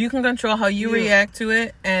me. You can control how you react to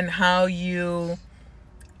it and how you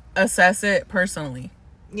assess it personally.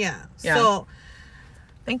 Yeah. So,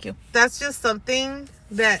 thank you. That's just something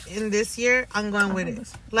that in this year I'm going with it.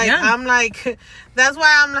 Like, I'm like, that's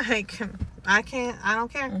why I'm like, I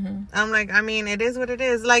don't care. I'm like, I mean, it is what it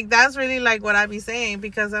is. Like, that's really like what I be saying,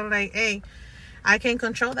 because I'm like, hey, I can't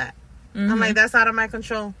control that. I'm like, that's out of my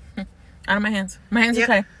control. Out of my hands. My hands are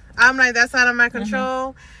tied. I'm like, that's out of my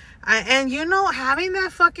control. And you know, having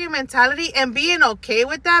that fucking mentality and being okay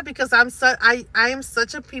with that, because I am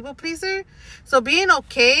such a people pleaser. So being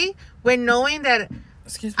okay with knowing that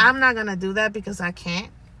I'm not gonna do that because I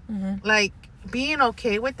can't. Like, being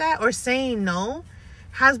okay with that or saying no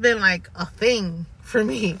has been like a thing for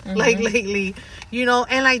me, like, lately, you know.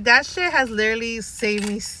 And like, that shit has literally saved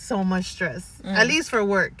me so much stress, at least for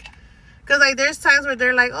work. Because, like, there's times where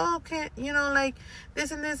they're like, oh, okay, you know, like,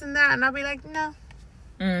 this and this and that. And I'll be like, no.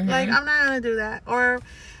 Like, I'm not going to do that. Or,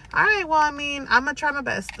 all right, well, I mean, I'm going to try my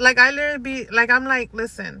best. Like, I literally be, like, I'm like,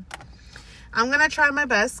 listen, I'm going to try my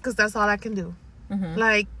best because that's all I can do.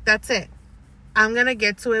 Like, that's it. I'm going to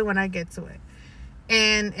get to it when I get to it.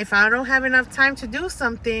 And if I don't have enough time to do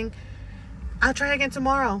something, I'll try again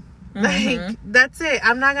tomorrow. Like, that's it.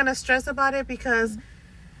 I'm not going to stress about it because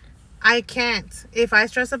I can't. If I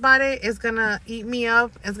stress about it, it's going to eat me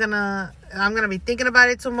up. I'm going to be thinking about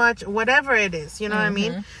it too much. Whatever it is. You know what I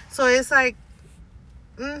mean? So it's like,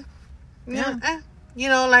 you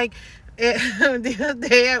know, like, the other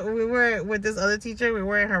day we were with this other teacher. We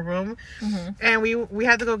were in her room. And we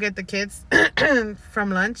had to go get the kids from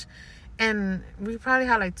lunch. And we probably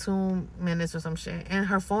had like 2 minutes or some shit. And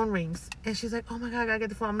her phone rings. And she's like, oh my God, I gotta get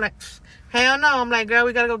the phone. I'm like, hell no. I'm like, girl,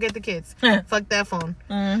 we gotta go get the kids. Fuck that phone.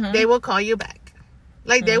 They will call you back.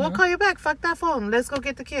 Like, they will call you back. Fuck that phone. Let's go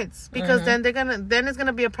get the kids. Because then it's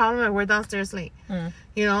gonna be a problem if we're downstairs late.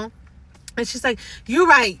 You know? And she's like, you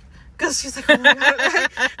right. Because she's like, oh my God.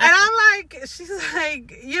 And I'm like, she's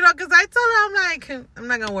like, you know, because I told her, I'm like, I'm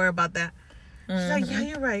not gonna worry about that. She's like, yeah,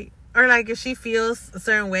 you're right. Or, like, if she feels a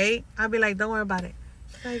certain way, I'll be like, don't worry about it.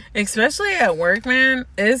 Like, especially at work, man,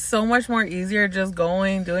 it's so much more easier just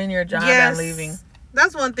going, doing your job, and leaving.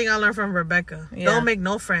 That's one thing I learned from Rebecca. Yeah. Don't make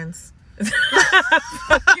no friends. Fuck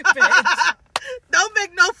you, bitch. Don't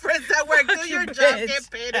make no friends at work. Do your job, get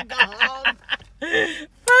paid, and go home.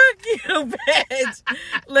 Fuck you, bitch.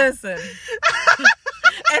 Listen.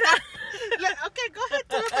 Okay, go ahead.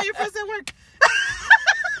 Tell them your friends at work.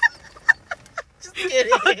 Just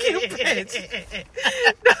kidding. Fuck you, bitch.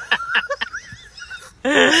 I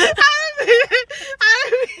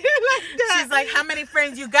mean like that. She's like, how many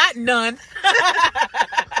friends you got? None.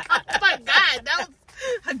 Oh my God, that was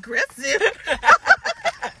aggressive.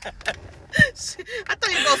 I thought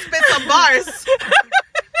you were going to spit some bars.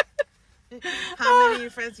 How many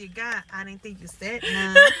friends you got? I didn't think you said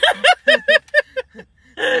none.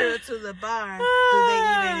 Zero to the bar. Do they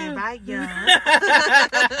even invite you?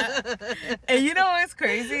 And you know what's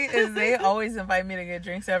crazy is they always invite me to get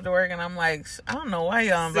drinks after work, and I'm like, I don't know why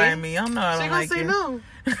y'all invite me. Y'all know I don't like you.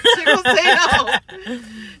 She gonna say no.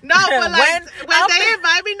 No, but like when they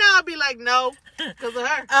invite me now, I'll be like, no, because of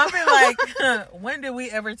her. I'll be like, when did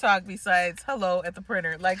we ever talk besides hello at the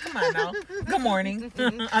printer? Like, come on now. Good morning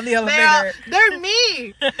on the elevator. They're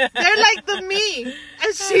me. They're like the me,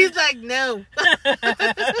 and she's like, no.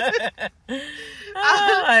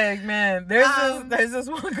 Like, man, there's this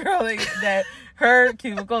one girl that her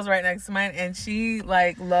cubicle's right next to mine, and she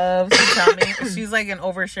like loves to tell me. She's like an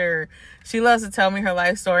oversharer. She loves to tell me her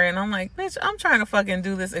life story, and I'm like, bitch, I'm trying to fucking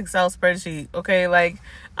do this Excel spreadsheet, okay? Like,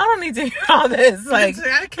 I don't need to hear all this. Like,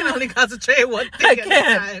 I can only concentrate on one thing at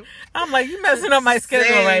a time. I'm like, you messing up my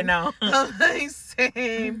schedule right now. I'm like,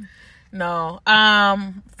 same. No.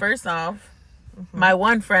 First off, my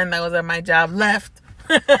one friend that was at my job left.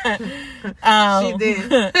 She did.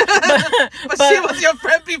 but she was your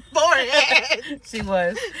friend beforehand. She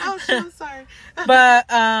was. Oh, I'm sorry. But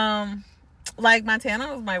like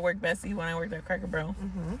Montana was my work bestie when I worked at Cracker Barrel.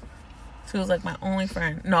 She was like my only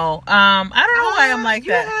friend. No, I don't know why I'm like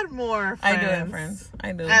that. You had more friends. I do have friends.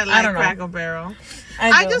 I do. I don't know. Cracker Barrel.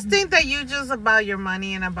 I just think that you just about your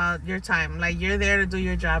money and about your time. Like, you're there to do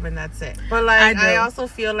your job and that's it. But like, I also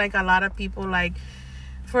feel like a lot of people, like,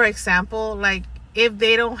 for example, like, if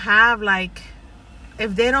they don't have, like,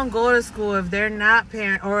 if they don't go to school, if they're not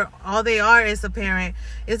parent, or all they are is a parent,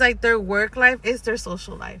 it's like their work life is their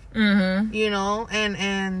social life. You know,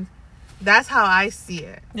 and that's how I see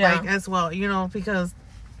it. Like, as well, you know, because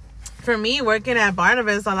for me, working at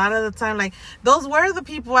Barnabas, a lot of the time, like, those were the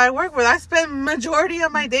people I work with. I spend majority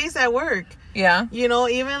of my days at work. Yeah. You know,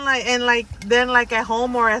 even like, and like, then like at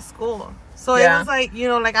home or at school. So it was like, you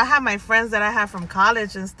know, like, I have my friends that I have from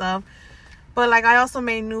college and stuff. But, like, I also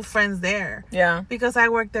made new friends there. Yeah. Because I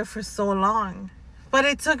worked there for so long. But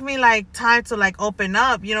it took me, like, time to, like, open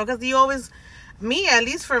up, you know, because you always, at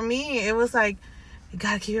least for me, it was like, you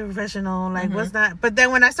gotta keep it professional. Like, what's that? But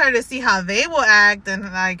then when I started to see how they will act and,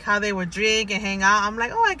 like, how they would drink and hang out, I'm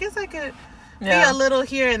like, oh, I guess I could be a little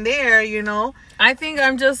here and there, you know? I think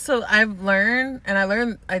I've learned, and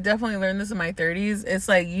I definitely learned this in my 30s. It's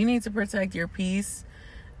like, you need to protect your peace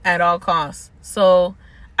at all costs. So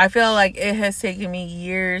I feel like it has taken me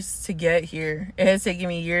years to get here. It has taken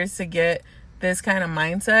me years to get this kind of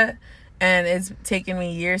mindset. And it's taken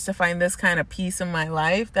me years to find this kind of peace in my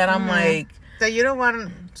life that I'm like... That you don't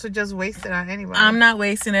want to just waste it on anybody. I'm not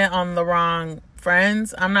wasting it on the wrong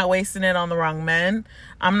friends. I'm not wasting it on the wrong men.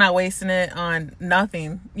 I'm not wasting it on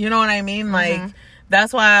nothing. You know what I mean? Like,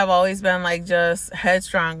 that's why I've always been like just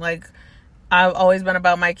headstrong. Like I've always been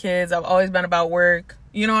about my kids. I've always been about work.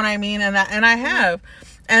 You know what I mean? And I have.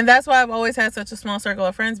 And that's why I've always had such a small circle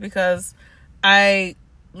of friends, because having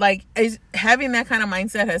that kind of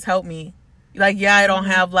mindset has helped me. Like, yeah, I don't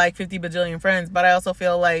have like 50 bajillion friends, but I also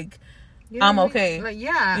feel like I'm okay. Like,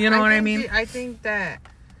 yeah. You know what I mean? I think that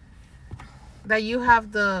you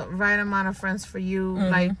have the right amount of friends for you.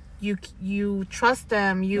 Like you trust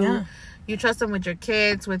them. You trust them with your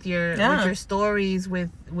kids, with your stories,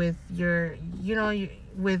 with your,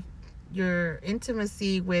 with your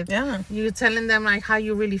intimacy, with you telling them like how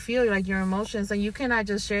you really feel, like your emotions, and you cannot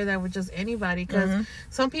just share that with just anybody, because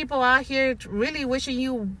some people out here really wishing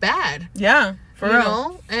you bad. Yeah, for real.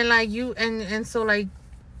 Know? And like you and so like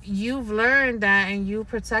you've learned that and you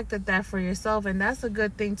protected that for yourself, and that's a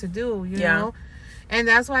good thing to do, you know. And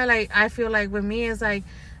that's why like I feel like with me it's like,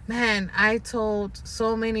 man, I told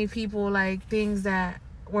so many people like things that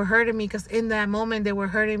were hurting me, because in that moment they were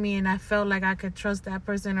hurting me, and I felt like I could trust that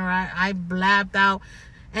person, or I blabbed out,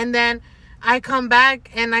 and then I come back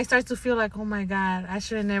and I start to feel like, oh my God, I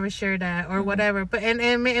should have never shared that, or whatever. But and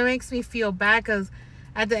it makes me feel bad, because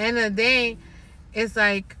at the end of the day it's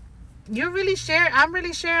like I'm really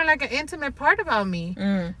sharing like an intimate part about me,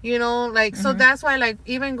 you know, like so that's why like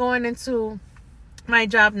even going into my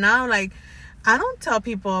job now, like I don't tell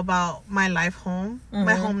people about my life home,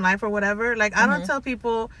 my home life or whatever. Like, I don't tell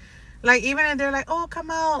people, like, even if they're like, oh,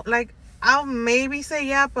 come out. Like, I'll maybe say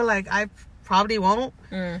yeah, but, like, I probably won't.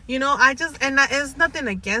 You know, it's nothing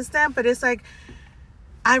against them, but it's like,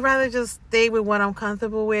 I'd rather just stay with what I'm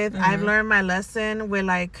comfortable with. I've learned my lesson with,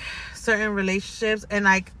 like, certain relationships. And,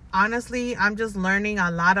 like, honestly, I'm just learning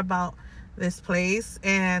a lot about this place,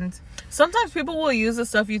 and sometimes people will use the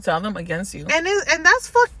stuff you tell them against you, and that's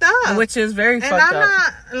fucked up, which is very fucked up. And I'm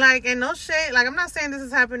not like, in no shade, like I'm not saying this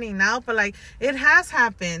is happening now, but like it has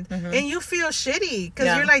happened, and you feel shitty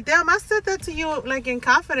because you're like, damn, I said that to you like in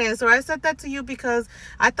confidence, or I said that to you because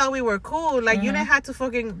I thought we were cool. Like you didn't have to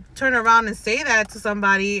fucking turn around and say that to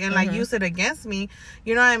somebody and like use it against me.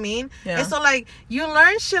 You know what I mean? And so like you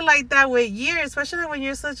learn shit like that with years, especially when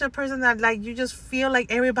you're such a person that like you just feel like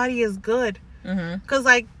everybody is good. Because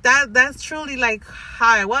like that's truly like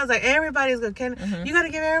how I was, like everybody's good. You gotta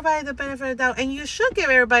give everybody the benefit of the doubt, and you should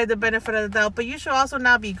give everybody the benefit of the doubt, but you should also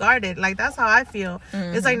not be guarded. Like that's how I feel.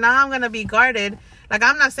 It's like now I'm gonna be guarded. Like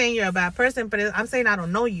I'm not saying you're a bad person, but I'm saying I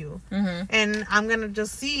don't know you, and I'm gonna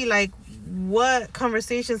just see like what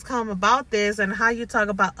conversations come about this and how you talk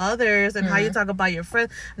about others and how you talk about your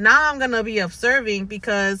friends. Now I'm gonna be observing,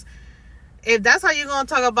 because if that's how you're gonna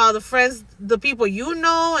talk about the friends, the people you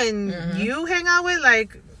know and you hang out with,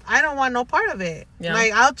 like I don't want no part of it.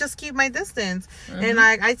 Like I'll just keep my distance. And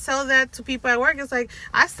like I tell that to people at work. It's like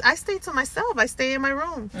I stay to myself. I stay in my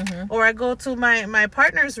room, or I go to my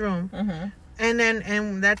partner's room,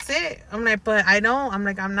 and that's it. I'm like, but I don't. I'm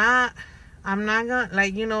like, I'm not gonna,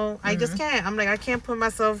 like, you know, I just can't. I'm like, I can't put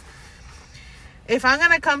myself. If I'm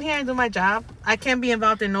gonna come here and do my job, I can't be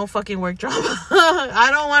involved in no fucking work drama. I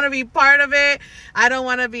don't want to be part of it. I don't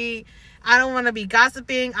want to be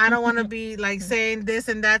gossiping. I don't want to be like saying this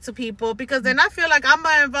and that to people, because then I feel like I'm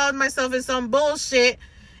gonna involve myself in some bullshit,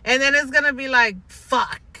 and then it's gonna be like,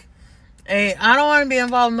 fuck. Hey, I don't want to be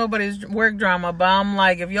involved in nobody's work drama, but I'm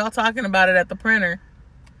like, if y'all talking about it at the printer,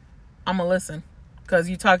 I'm gonna listen, because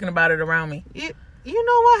you talking about it around me. You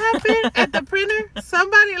know what happened at the printer?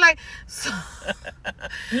 Somebody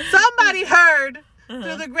heard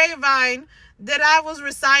through the grapevine that I was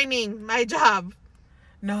resigning my job.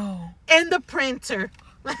 No. In the printer.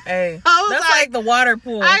 Hey, that's like the water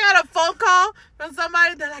pool. I got a phone call from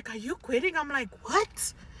somebody. They're like, are you quitting? I'm like,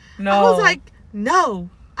 what? No. I was like,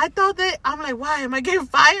 no. I thought that, I'm like, why? Am I getting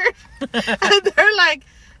fired? And they're like,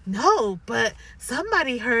 no, but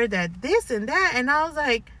somebody heard that this and that. And I was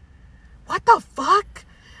like, what the fuck?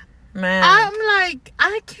 Man. I'm like,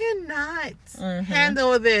 I cannot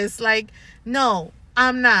handle this. Like, no,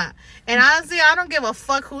 I'm not. And honestly, I don't give a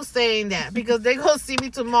fuck who's saying that, because they gonna see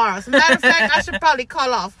me tomorrow. As a matter of fact, I should probably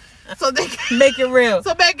call off so they can make it real.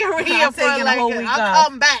 So make it real for like I'll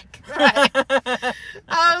come back. Right?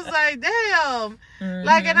 I was like, damn.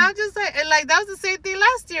 Like, and I'm just like, and like that was the same thing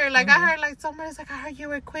last year. Like I heard like somebody's like, I heard you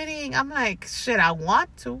were quitting. I'm like, shit, I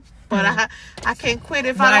want to. But I can't quit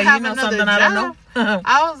if I don't have another job. I don't know.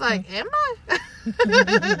 I was like, am I?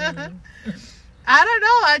 I don't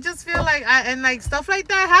know. I just feel like, and like stuff like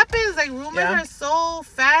that happens. Like rumors are so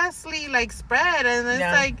fastly like spread, and it's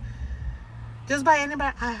like just by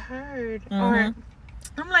anybody I heard, or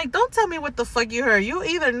I'm like, don't tell me what the fuck you heard. You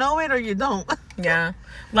either know it or you don't. Yeah.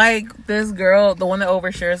 Like, this girl, the one that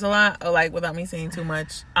overshares a lot, like, without me saying too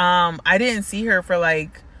much, I didn't see her for,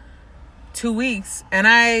 like, 2 weeks. And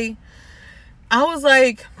I was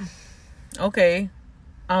like, okay.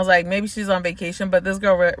 I was like, maybe she's on vacation, but this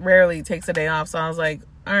girl rarely takes a day off. So I was like,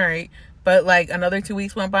 all right. But, like, another 2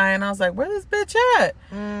 weeks went by, and I was like, where this bitch at?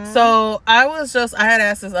 So I had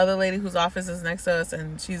asked this other lady whose office is next to us,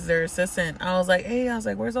 and she's their assistant. I was like, hey,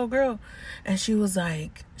 where's old girl? And she was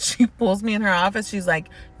like, she pulls me in her office. She's like,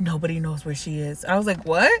 nobody knows where she is. I was like,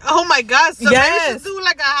 what? Oh, my God. So yes. maybe she's doing,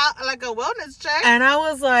 like a wellness check. And I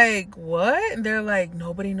was like, what? And they're like,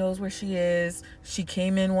 nobody knows where she is. She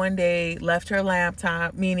came in one day, left her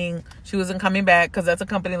laptop, meaning she wasn't coming back because that's a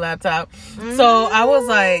company laptop. So I was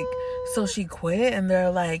like, so she quit? And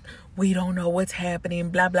they're like, we don't know what's happening,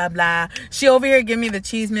 blah, blah, blah. She over here giving me the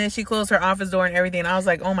cheese man. She closed her office door and everything. I was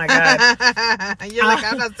like, oh my God. You're like,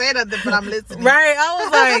 I'm not saying nothing, but I'm listening. Right.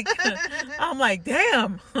 I'm like,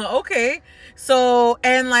 damn. Okay. So,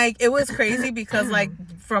 and like, it was crazy because like,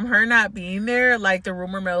 from her not being there, like, the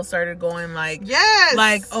rumor mill started going like, yes,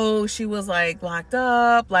 like, oh, she was like locked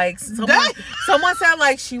up. Like, someone said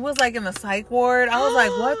like she was like in the psych ward. I was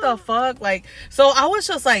like, what the fuck? Like, so I was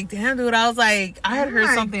just like, damn, dude. I was like, I had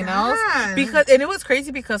heard something else because, and it was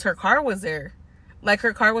crazy because her car was there. Like,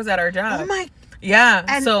 her car was at our job. Oh my. Yeah.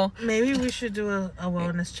 And so maybe we should do a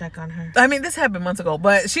wellness check on her. I mean, this happened months ago,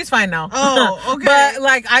 but she's fine now. Oh, okay. But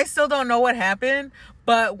like, I still don't know what happened.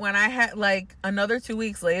 But when I had, like, another 2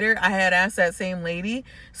 weeks later, I had asked that same lady.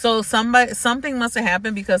 So something must have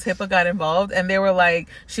happened because HIPAA got involved. And they were like,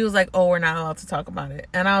 she was like, oh, we're not allowed to talk about it.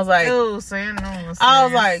 And I was like, oh, saying no. I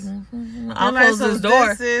was like, I'll close this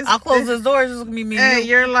door. I'll close this door. It's just going to be me and you.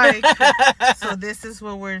 You're like, so this is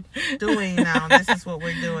what we're doing now. This is what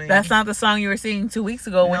we're doing. That's not the song you were singing 2 weeks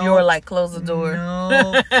ago when you were like, close the door.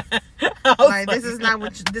 No. Like, this is not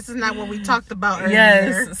what we talked about earlier.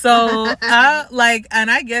 Yes. So and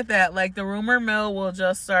I get that, like, the rumor mill will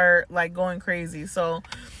just start like going crazy. So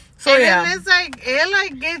and yeah, then it's like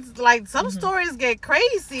it gets like some stories get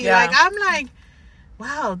crazy. Yeah. Like, I'm like,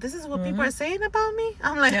 wow, this is what people are saying about me.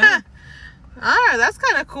 I'm like, Yeah. All right, that's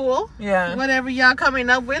kind of cool. Yeah. Whatever y'all coming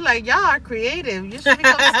up with, like, y'all are creative. You should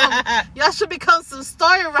y'all should become some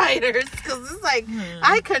story writers, because it's like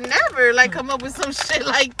I could never like come up with some shit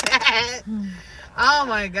like that. Oh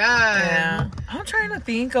my God. Yeah. I'm trying to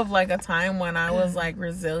think of like a time when I was like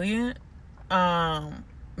resilient.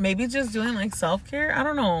 Maybe just doing like self-care. I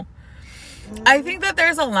don't know. I think that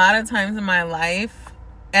there's a lot of times in my life,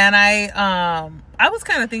 and I was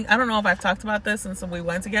kind of thinking, I don't know if I've talked about this since we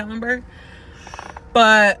went to Gatlinburg,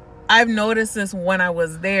 but I've noticed this when I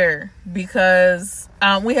was there because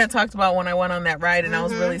we had talked about when I went on that ride and I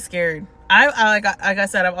was really scared. Like I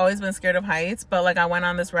said, I've always been scared of heights, but like I went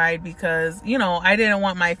on this ride because, you know, I didn't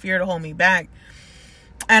want my fear to hold me back.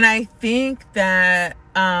 And I think that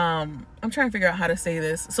I'm trying to figure out how to say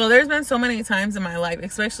this. So there's been so many times in my life,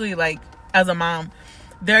 especially like as a mom,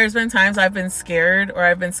 there's been times I've been scared, or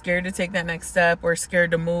I've been scared to take that next step, or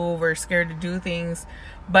scared to move, or scared to do things.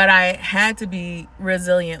 But I had to be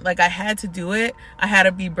resilient. Like, I had to do it. I had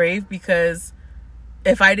to be brave, because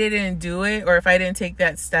if I didn't do it, or if I didn't take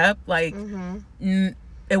that step, like, it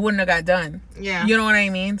wouldn't have got done. Yeah. You know what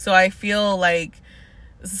I mean? So I feel like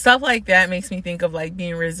stuff like that makes me think of like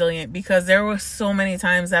being resilient, because there were so many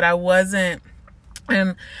times that I wasn't.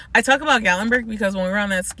 And I talk about Gatlinburg because when we were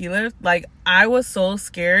on that ski lift, like, I was so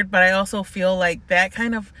scared, but I also feel like that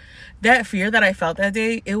fear that I felt that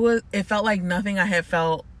day, it felt like nothing I had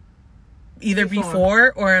felt either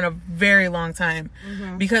before or in a very long time,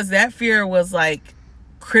 because that fear was like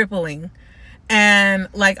crippling. And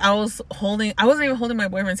like, I wasn't even holding my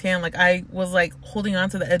boyfriend's hand. Like, I was like holding on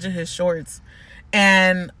to the edge of his shorts,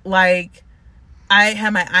 and like, I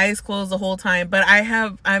had my eyes closed the whole time, but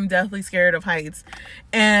I'm definitely scared of heights.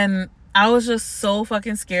 And I was just so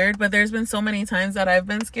fucking scared. But there's been so many times that I've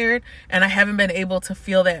been scared and I haven't been able to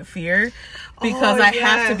feel that fear, because I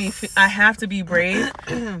have to be brave,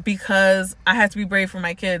 because I have to be brave for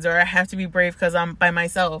my kids, or I have to be brave because I'm by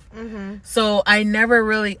myself. So I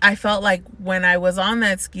felt like when I was on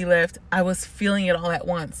that ski lift, I was feeling it all at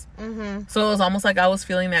once. So it was almost like I was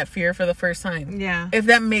feeling that fear for the first time. Yeah. If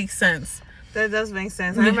that makes sense. That does make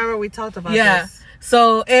sense. I remember we talked about this.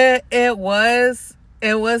 So it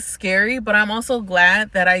was scary, but I'm also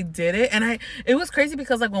glad that I did it. And it was crazy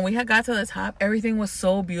because like when we had got to the top, everything was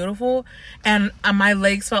so beautiful, and my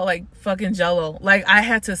legs felt like fucking jello. Like, I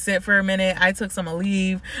had to sit for a minute. I took some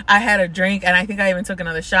Aleve. I had a drink, and I think I even took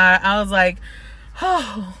another shot. I was like,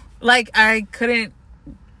 oh, like, I couldn't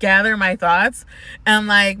gather my thoughts. And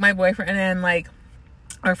like, my boyfriend, and then like,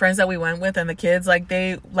 our friends that we went with and the kids, like,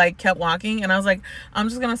 they, like, kept walking. And I was like, I'm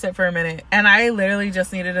just going to sit for a minute. And I literally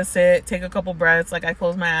just needed to sit, take a couple breaths. Like, I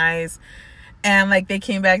closed my eyes. And, like, they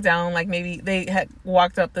came back down. Like, maybe they had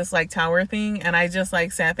walked up this, like, tower thing. And I just,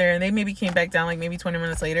 like, sat there. And they maybe came back down, like, maybe 20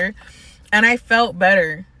 minutes later. And I felt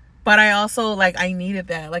better. But I also, like, I needed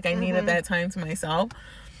that. Like, I needed that time to myself.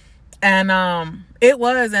 And it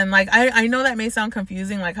was. And, like, I know that may sound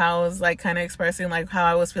confusing, like, how I was, like, kind of expressing, like, how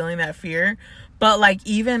I was feeling that fear. But, like,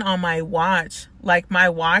 even on my watch, like, my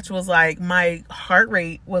watch was, like, my heart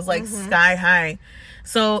rate was, like, sky high.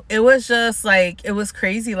 So it was just, like, it was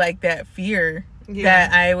crazy, like, that fear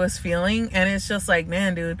that I was feeling. And it's just, like,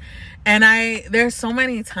 man, dude. And there's so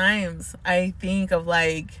many times I think of,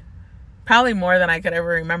 like, probably more than I could ever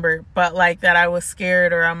remember. But, like, that I was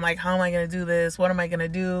scared, or I'm like, how am I going to do this? What am I going to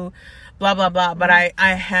do? Blah, blah, blah. But I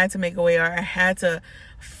had to make a way, or I had to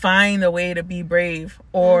find a way to be brave,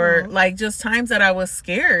 or like, just times that I was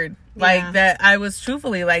scared, like, that I was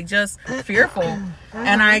truthfully, like, just fearful,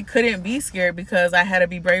 and I couldn't be scared because I had to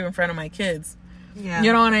be brave in front of my kids.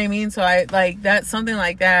 You know what I mean? So I, like, that, something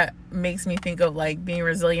like that makes me think of, like, being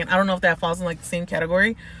resilient. I don't know if that falls in, like, the same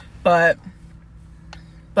category, but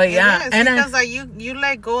yeah. And because like you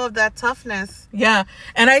let go of that toughness. Yeah.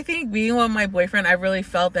 And I think being with my boyfriend, I really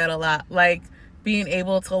felt that a lot. Like, being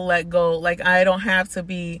able to let go. Like, I don't have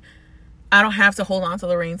to hold on to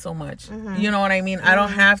the reins so much. You know what I mean? I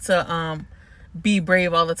don't have to be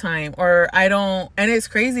brave all the time. Or I don't, and it's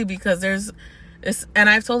crazy because and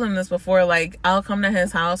I've told him this before, like, I'll come to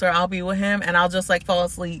his house or I'll be with him and I'll just, like, fall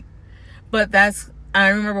asleep. But I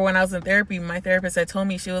remember when I was in therapy, my therapist had told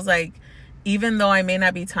me, she was like, even though I may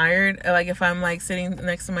not be tired, like, if I'm, like, sitting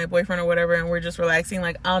next to my boyfriend or whatever and we're just relaxing,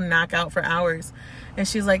 like, I'll knock out for hours. And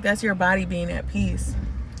she's like, that's your body being at peace.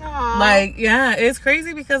 Aww. Like, yeah, it's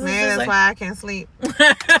crazy because it's that's like, why I can't sleep.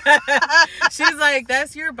 she's like,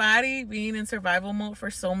 that's your body being in survival mode for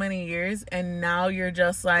so many years, and now you're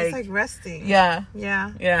just like, it's like resting. Yeah.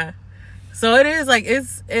 So it is like,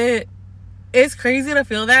 it's crazy to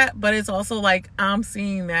feel that, but it's also like, I'm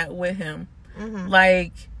seeing that with him.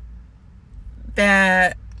 Like,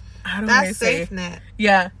 that, I don't know how to say. Safe net.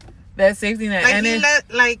 Yeah, that safety net. Like, and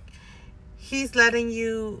he's letting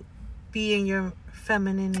you be in your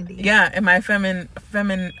femininity. Yeah, in my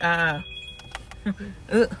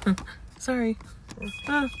sorry.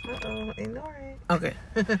 Ignore it. Okay.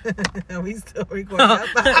 We still recording.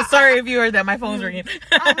 Sorry if you heard that. My phone's ringing.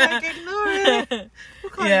 I'm like, ignore it. We're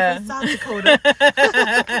calling from South Dakota.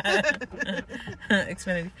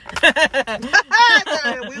 Xfinity.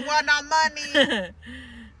 We want our money.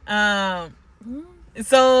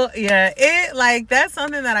 So yeah, it, like, that's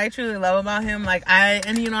something that I truly love about him. Like, I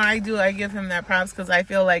give him that props because I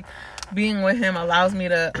feel like being with him allows me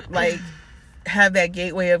to, like, have that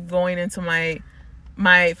gateway of going into my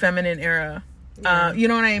feminine era. You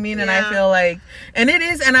know what I mean? And I feel like, and it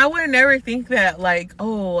is, and I would never think that, like,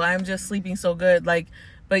 oh, I'm just sleeping so good. Like,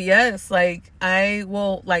 but yes, like, I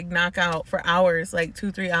will, like, knock out for hours, like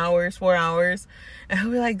 2-3 hours, 4 hours. And he'll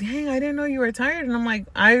be like, dang, I didn't know you were tired. And I'm like,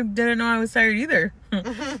 I didn't know I was tired either.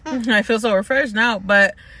 I feel so refreshed now.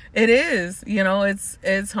 But it is, you know,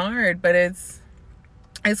 it's hard, but it's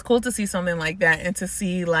cool to see something like that, and to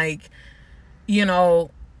see, like, you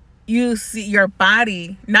know, you see your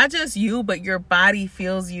body, not just you, but your body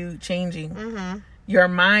feels you changing. Your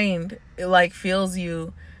mind, like, feels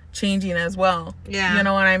you changing as well. Yeah. You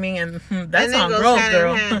know what I mean? And that's on growth,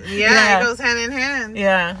 girl. Yeah, it goes hand in hand.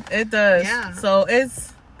 Yeah, it does. Yeah. So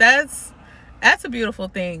that's a beautiful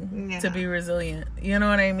thing, to be resilient. You know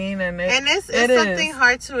what I mean? And it's something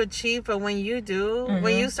hard to achieve, but when you do,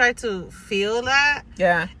 when you start to feel that,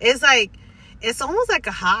 it's like, it's almost like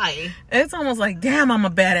a high. It's almost like, damn, I'm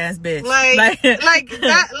a badass bitch. Like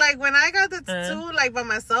that. Like, when I got the tattoo, like, by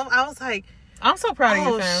myself, I was like, I'm so proud of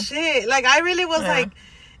you, fam. Oh shit! Like, I really was like,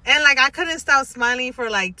 and like, I couldn't stop smiling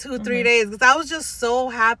for like 2-3 days because I was just so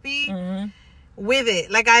happy with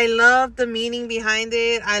it. Like, I loved the meaning behind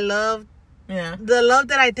it. I loved the love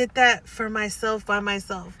that I did that for myself, by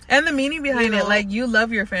myself, and the meaning behind it. Like, you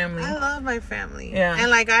love your family. I love my family. Yeah,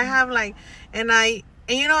 and like, I have like, and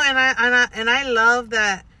you know, and I love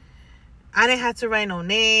that I didn't have to write no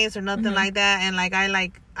names or nothing like that. And like,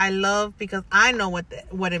 I love because I know what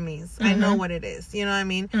it means. I know what it is. You know what I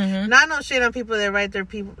mean? Not no shit on people that write their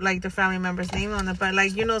people, like, their family members' name on it. But,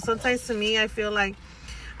 like, you know, sometimes to me, I feel like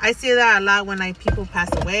I see that a lot when, like, people pass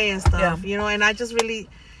away and stuff. You know, and I just really,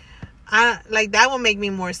 like, that will make me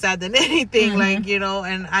more sad than anything. Like, you know,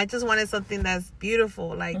 and I just wanted something that's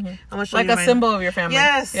beautiful. Like, I'm gonna show you a symbol of your family.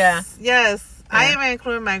 Yes. Yeah. Yes. I even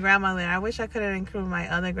included my grandmother. I wish I could have included my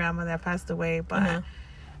other grandma that passed away, but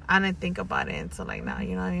I didn't think about it until like now,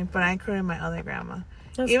 you know what I mean? But I included my other grandma.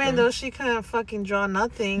 That's Even good. though she couldn't fucking draw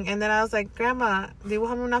nothing. And then I was like, Grandma,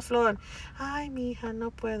 dibújame una flor. Ay, mija,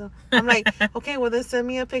 no puedo. I'm like, okay, well, then send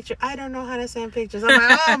me a picture. I don't know how to send pictures. I'm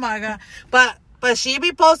like, oh, my God. But she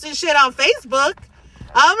be posting shit on Facebook.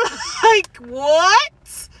 I'm like,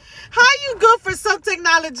 what? How you good for some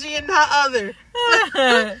technology and not other?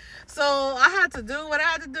 So I had to do what I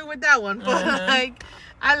had to do with that one. But, like,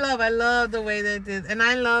 I love the way that did. And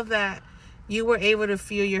I love that you were able to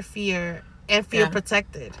feel your fear and feel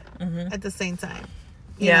protected at the same time.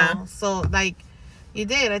 You know? So, like, you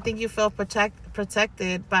did. I think you felt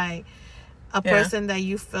protected by a person that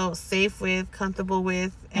you felt safe with, comfortable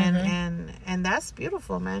with, and that's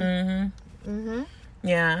beautiful, man.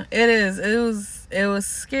 Yeah, it is. It was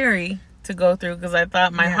scary to go through because I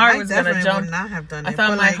thought my heart was gonna jump. Would not have done I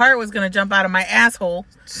thought my heart was gonna jump out of my asshole,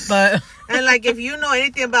 but and like if you know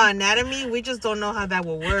anything about anatomy, we just don't know how that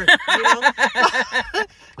will work. You know,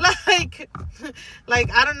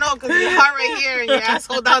 like I don't know because your heart right here and your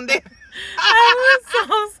asshole down there. I was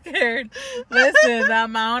so scared. Listen, the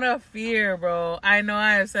amount of fear, bro. I know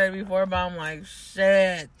I have said it before, but I'm like,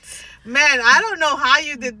 shit. Man, I don't know how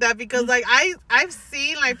you did that because like I've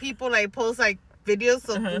seen like people like post like videos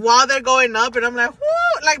of while they're going up and I'm like,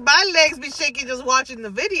 whoo, like my legs be shaking just watching the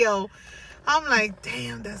video. I'm like,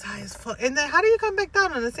 damn, that's high as fuck. And then how do you come back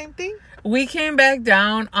down on the same thing? We came back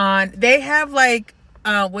down on, they have like,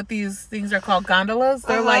 what these things are called gondolas.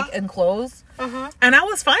 They're like enclosed. And I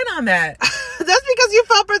was fine on that. That's because you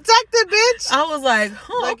felt protected, bitch. I was like,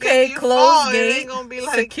 like okay, closed gate, gonna be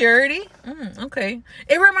like... security. Okay.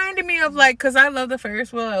 It reminded me of like, because I love the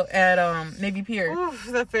Ferris wheel at Navy Pier.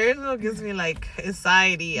 Oof, the Ferris wheel gives me like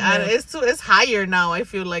anxiety. Yeah. It's higher now. I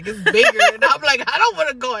feel like it's bigger, and I'm like, I don't want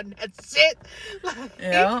to go on that shit. Like,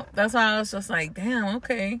 yeah, that's why I was just like, damn,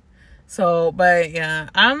 okay. So, but yeah,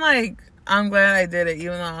 I'm glad I did it,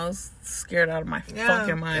 even though I was scared out of my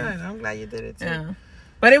fucking mind. Yeah, I'm glad you did it too. Yeah.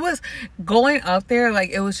 But it was going up there,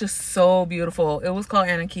 like, it was just so beautiful. It was called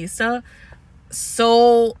Anaquista.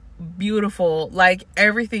 So beautiful. Like,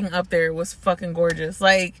 everything up there was fucking gorgeous.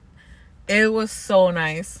 Like, it was so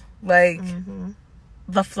nice. Like,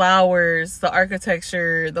 the flowers, the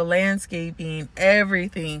architecture, the landscaping,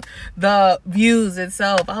 everything, the views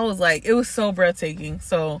itself. I was like, it was so breathtaking.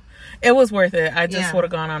 So, it was worth it. I just would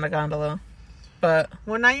have gone on a gondola. But,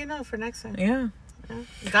 well, now you know for next time. Yeah.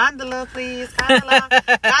 Gondola, please.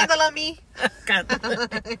 Gondola me.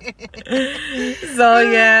 So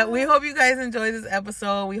yeah, we hope you guys enjoyed this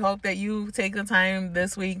episode. We hope that you take the time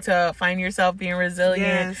this week to find yourself being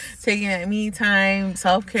resilient, taking that me time,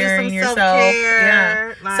 self-caring yourself.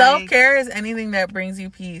 Self-care, like, self-care is anything that brings you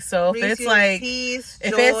peace. So if it's like peace,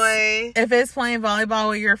 joy, if it's playing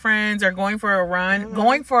volleyball with your friends or going for a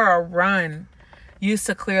run, used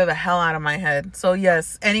to clear the hell out of my head. So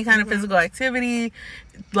yes, any kind of physical activity,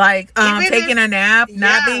 like taking a nap,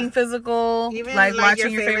 not being physical, even like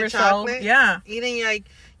watching your favorite show. Yeah. Eating like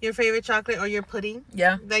your favorite chocolate or your pudding.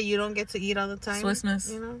 Yeah. That you don't get to eat all the time. Swiss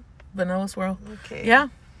Miss. You know? Vanilla swirl. Okay. Yeah.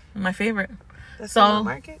 My favorite. That's on the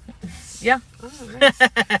market? Yeah. Oh, nice.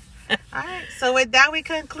 All right. So with that, we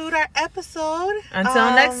conclude our episode.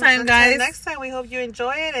 Until next time, guys. Until next time, we hope you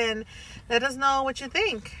enjoy it and let us know what you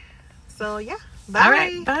think. So yeah. Bye. All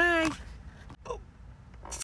right. Bye.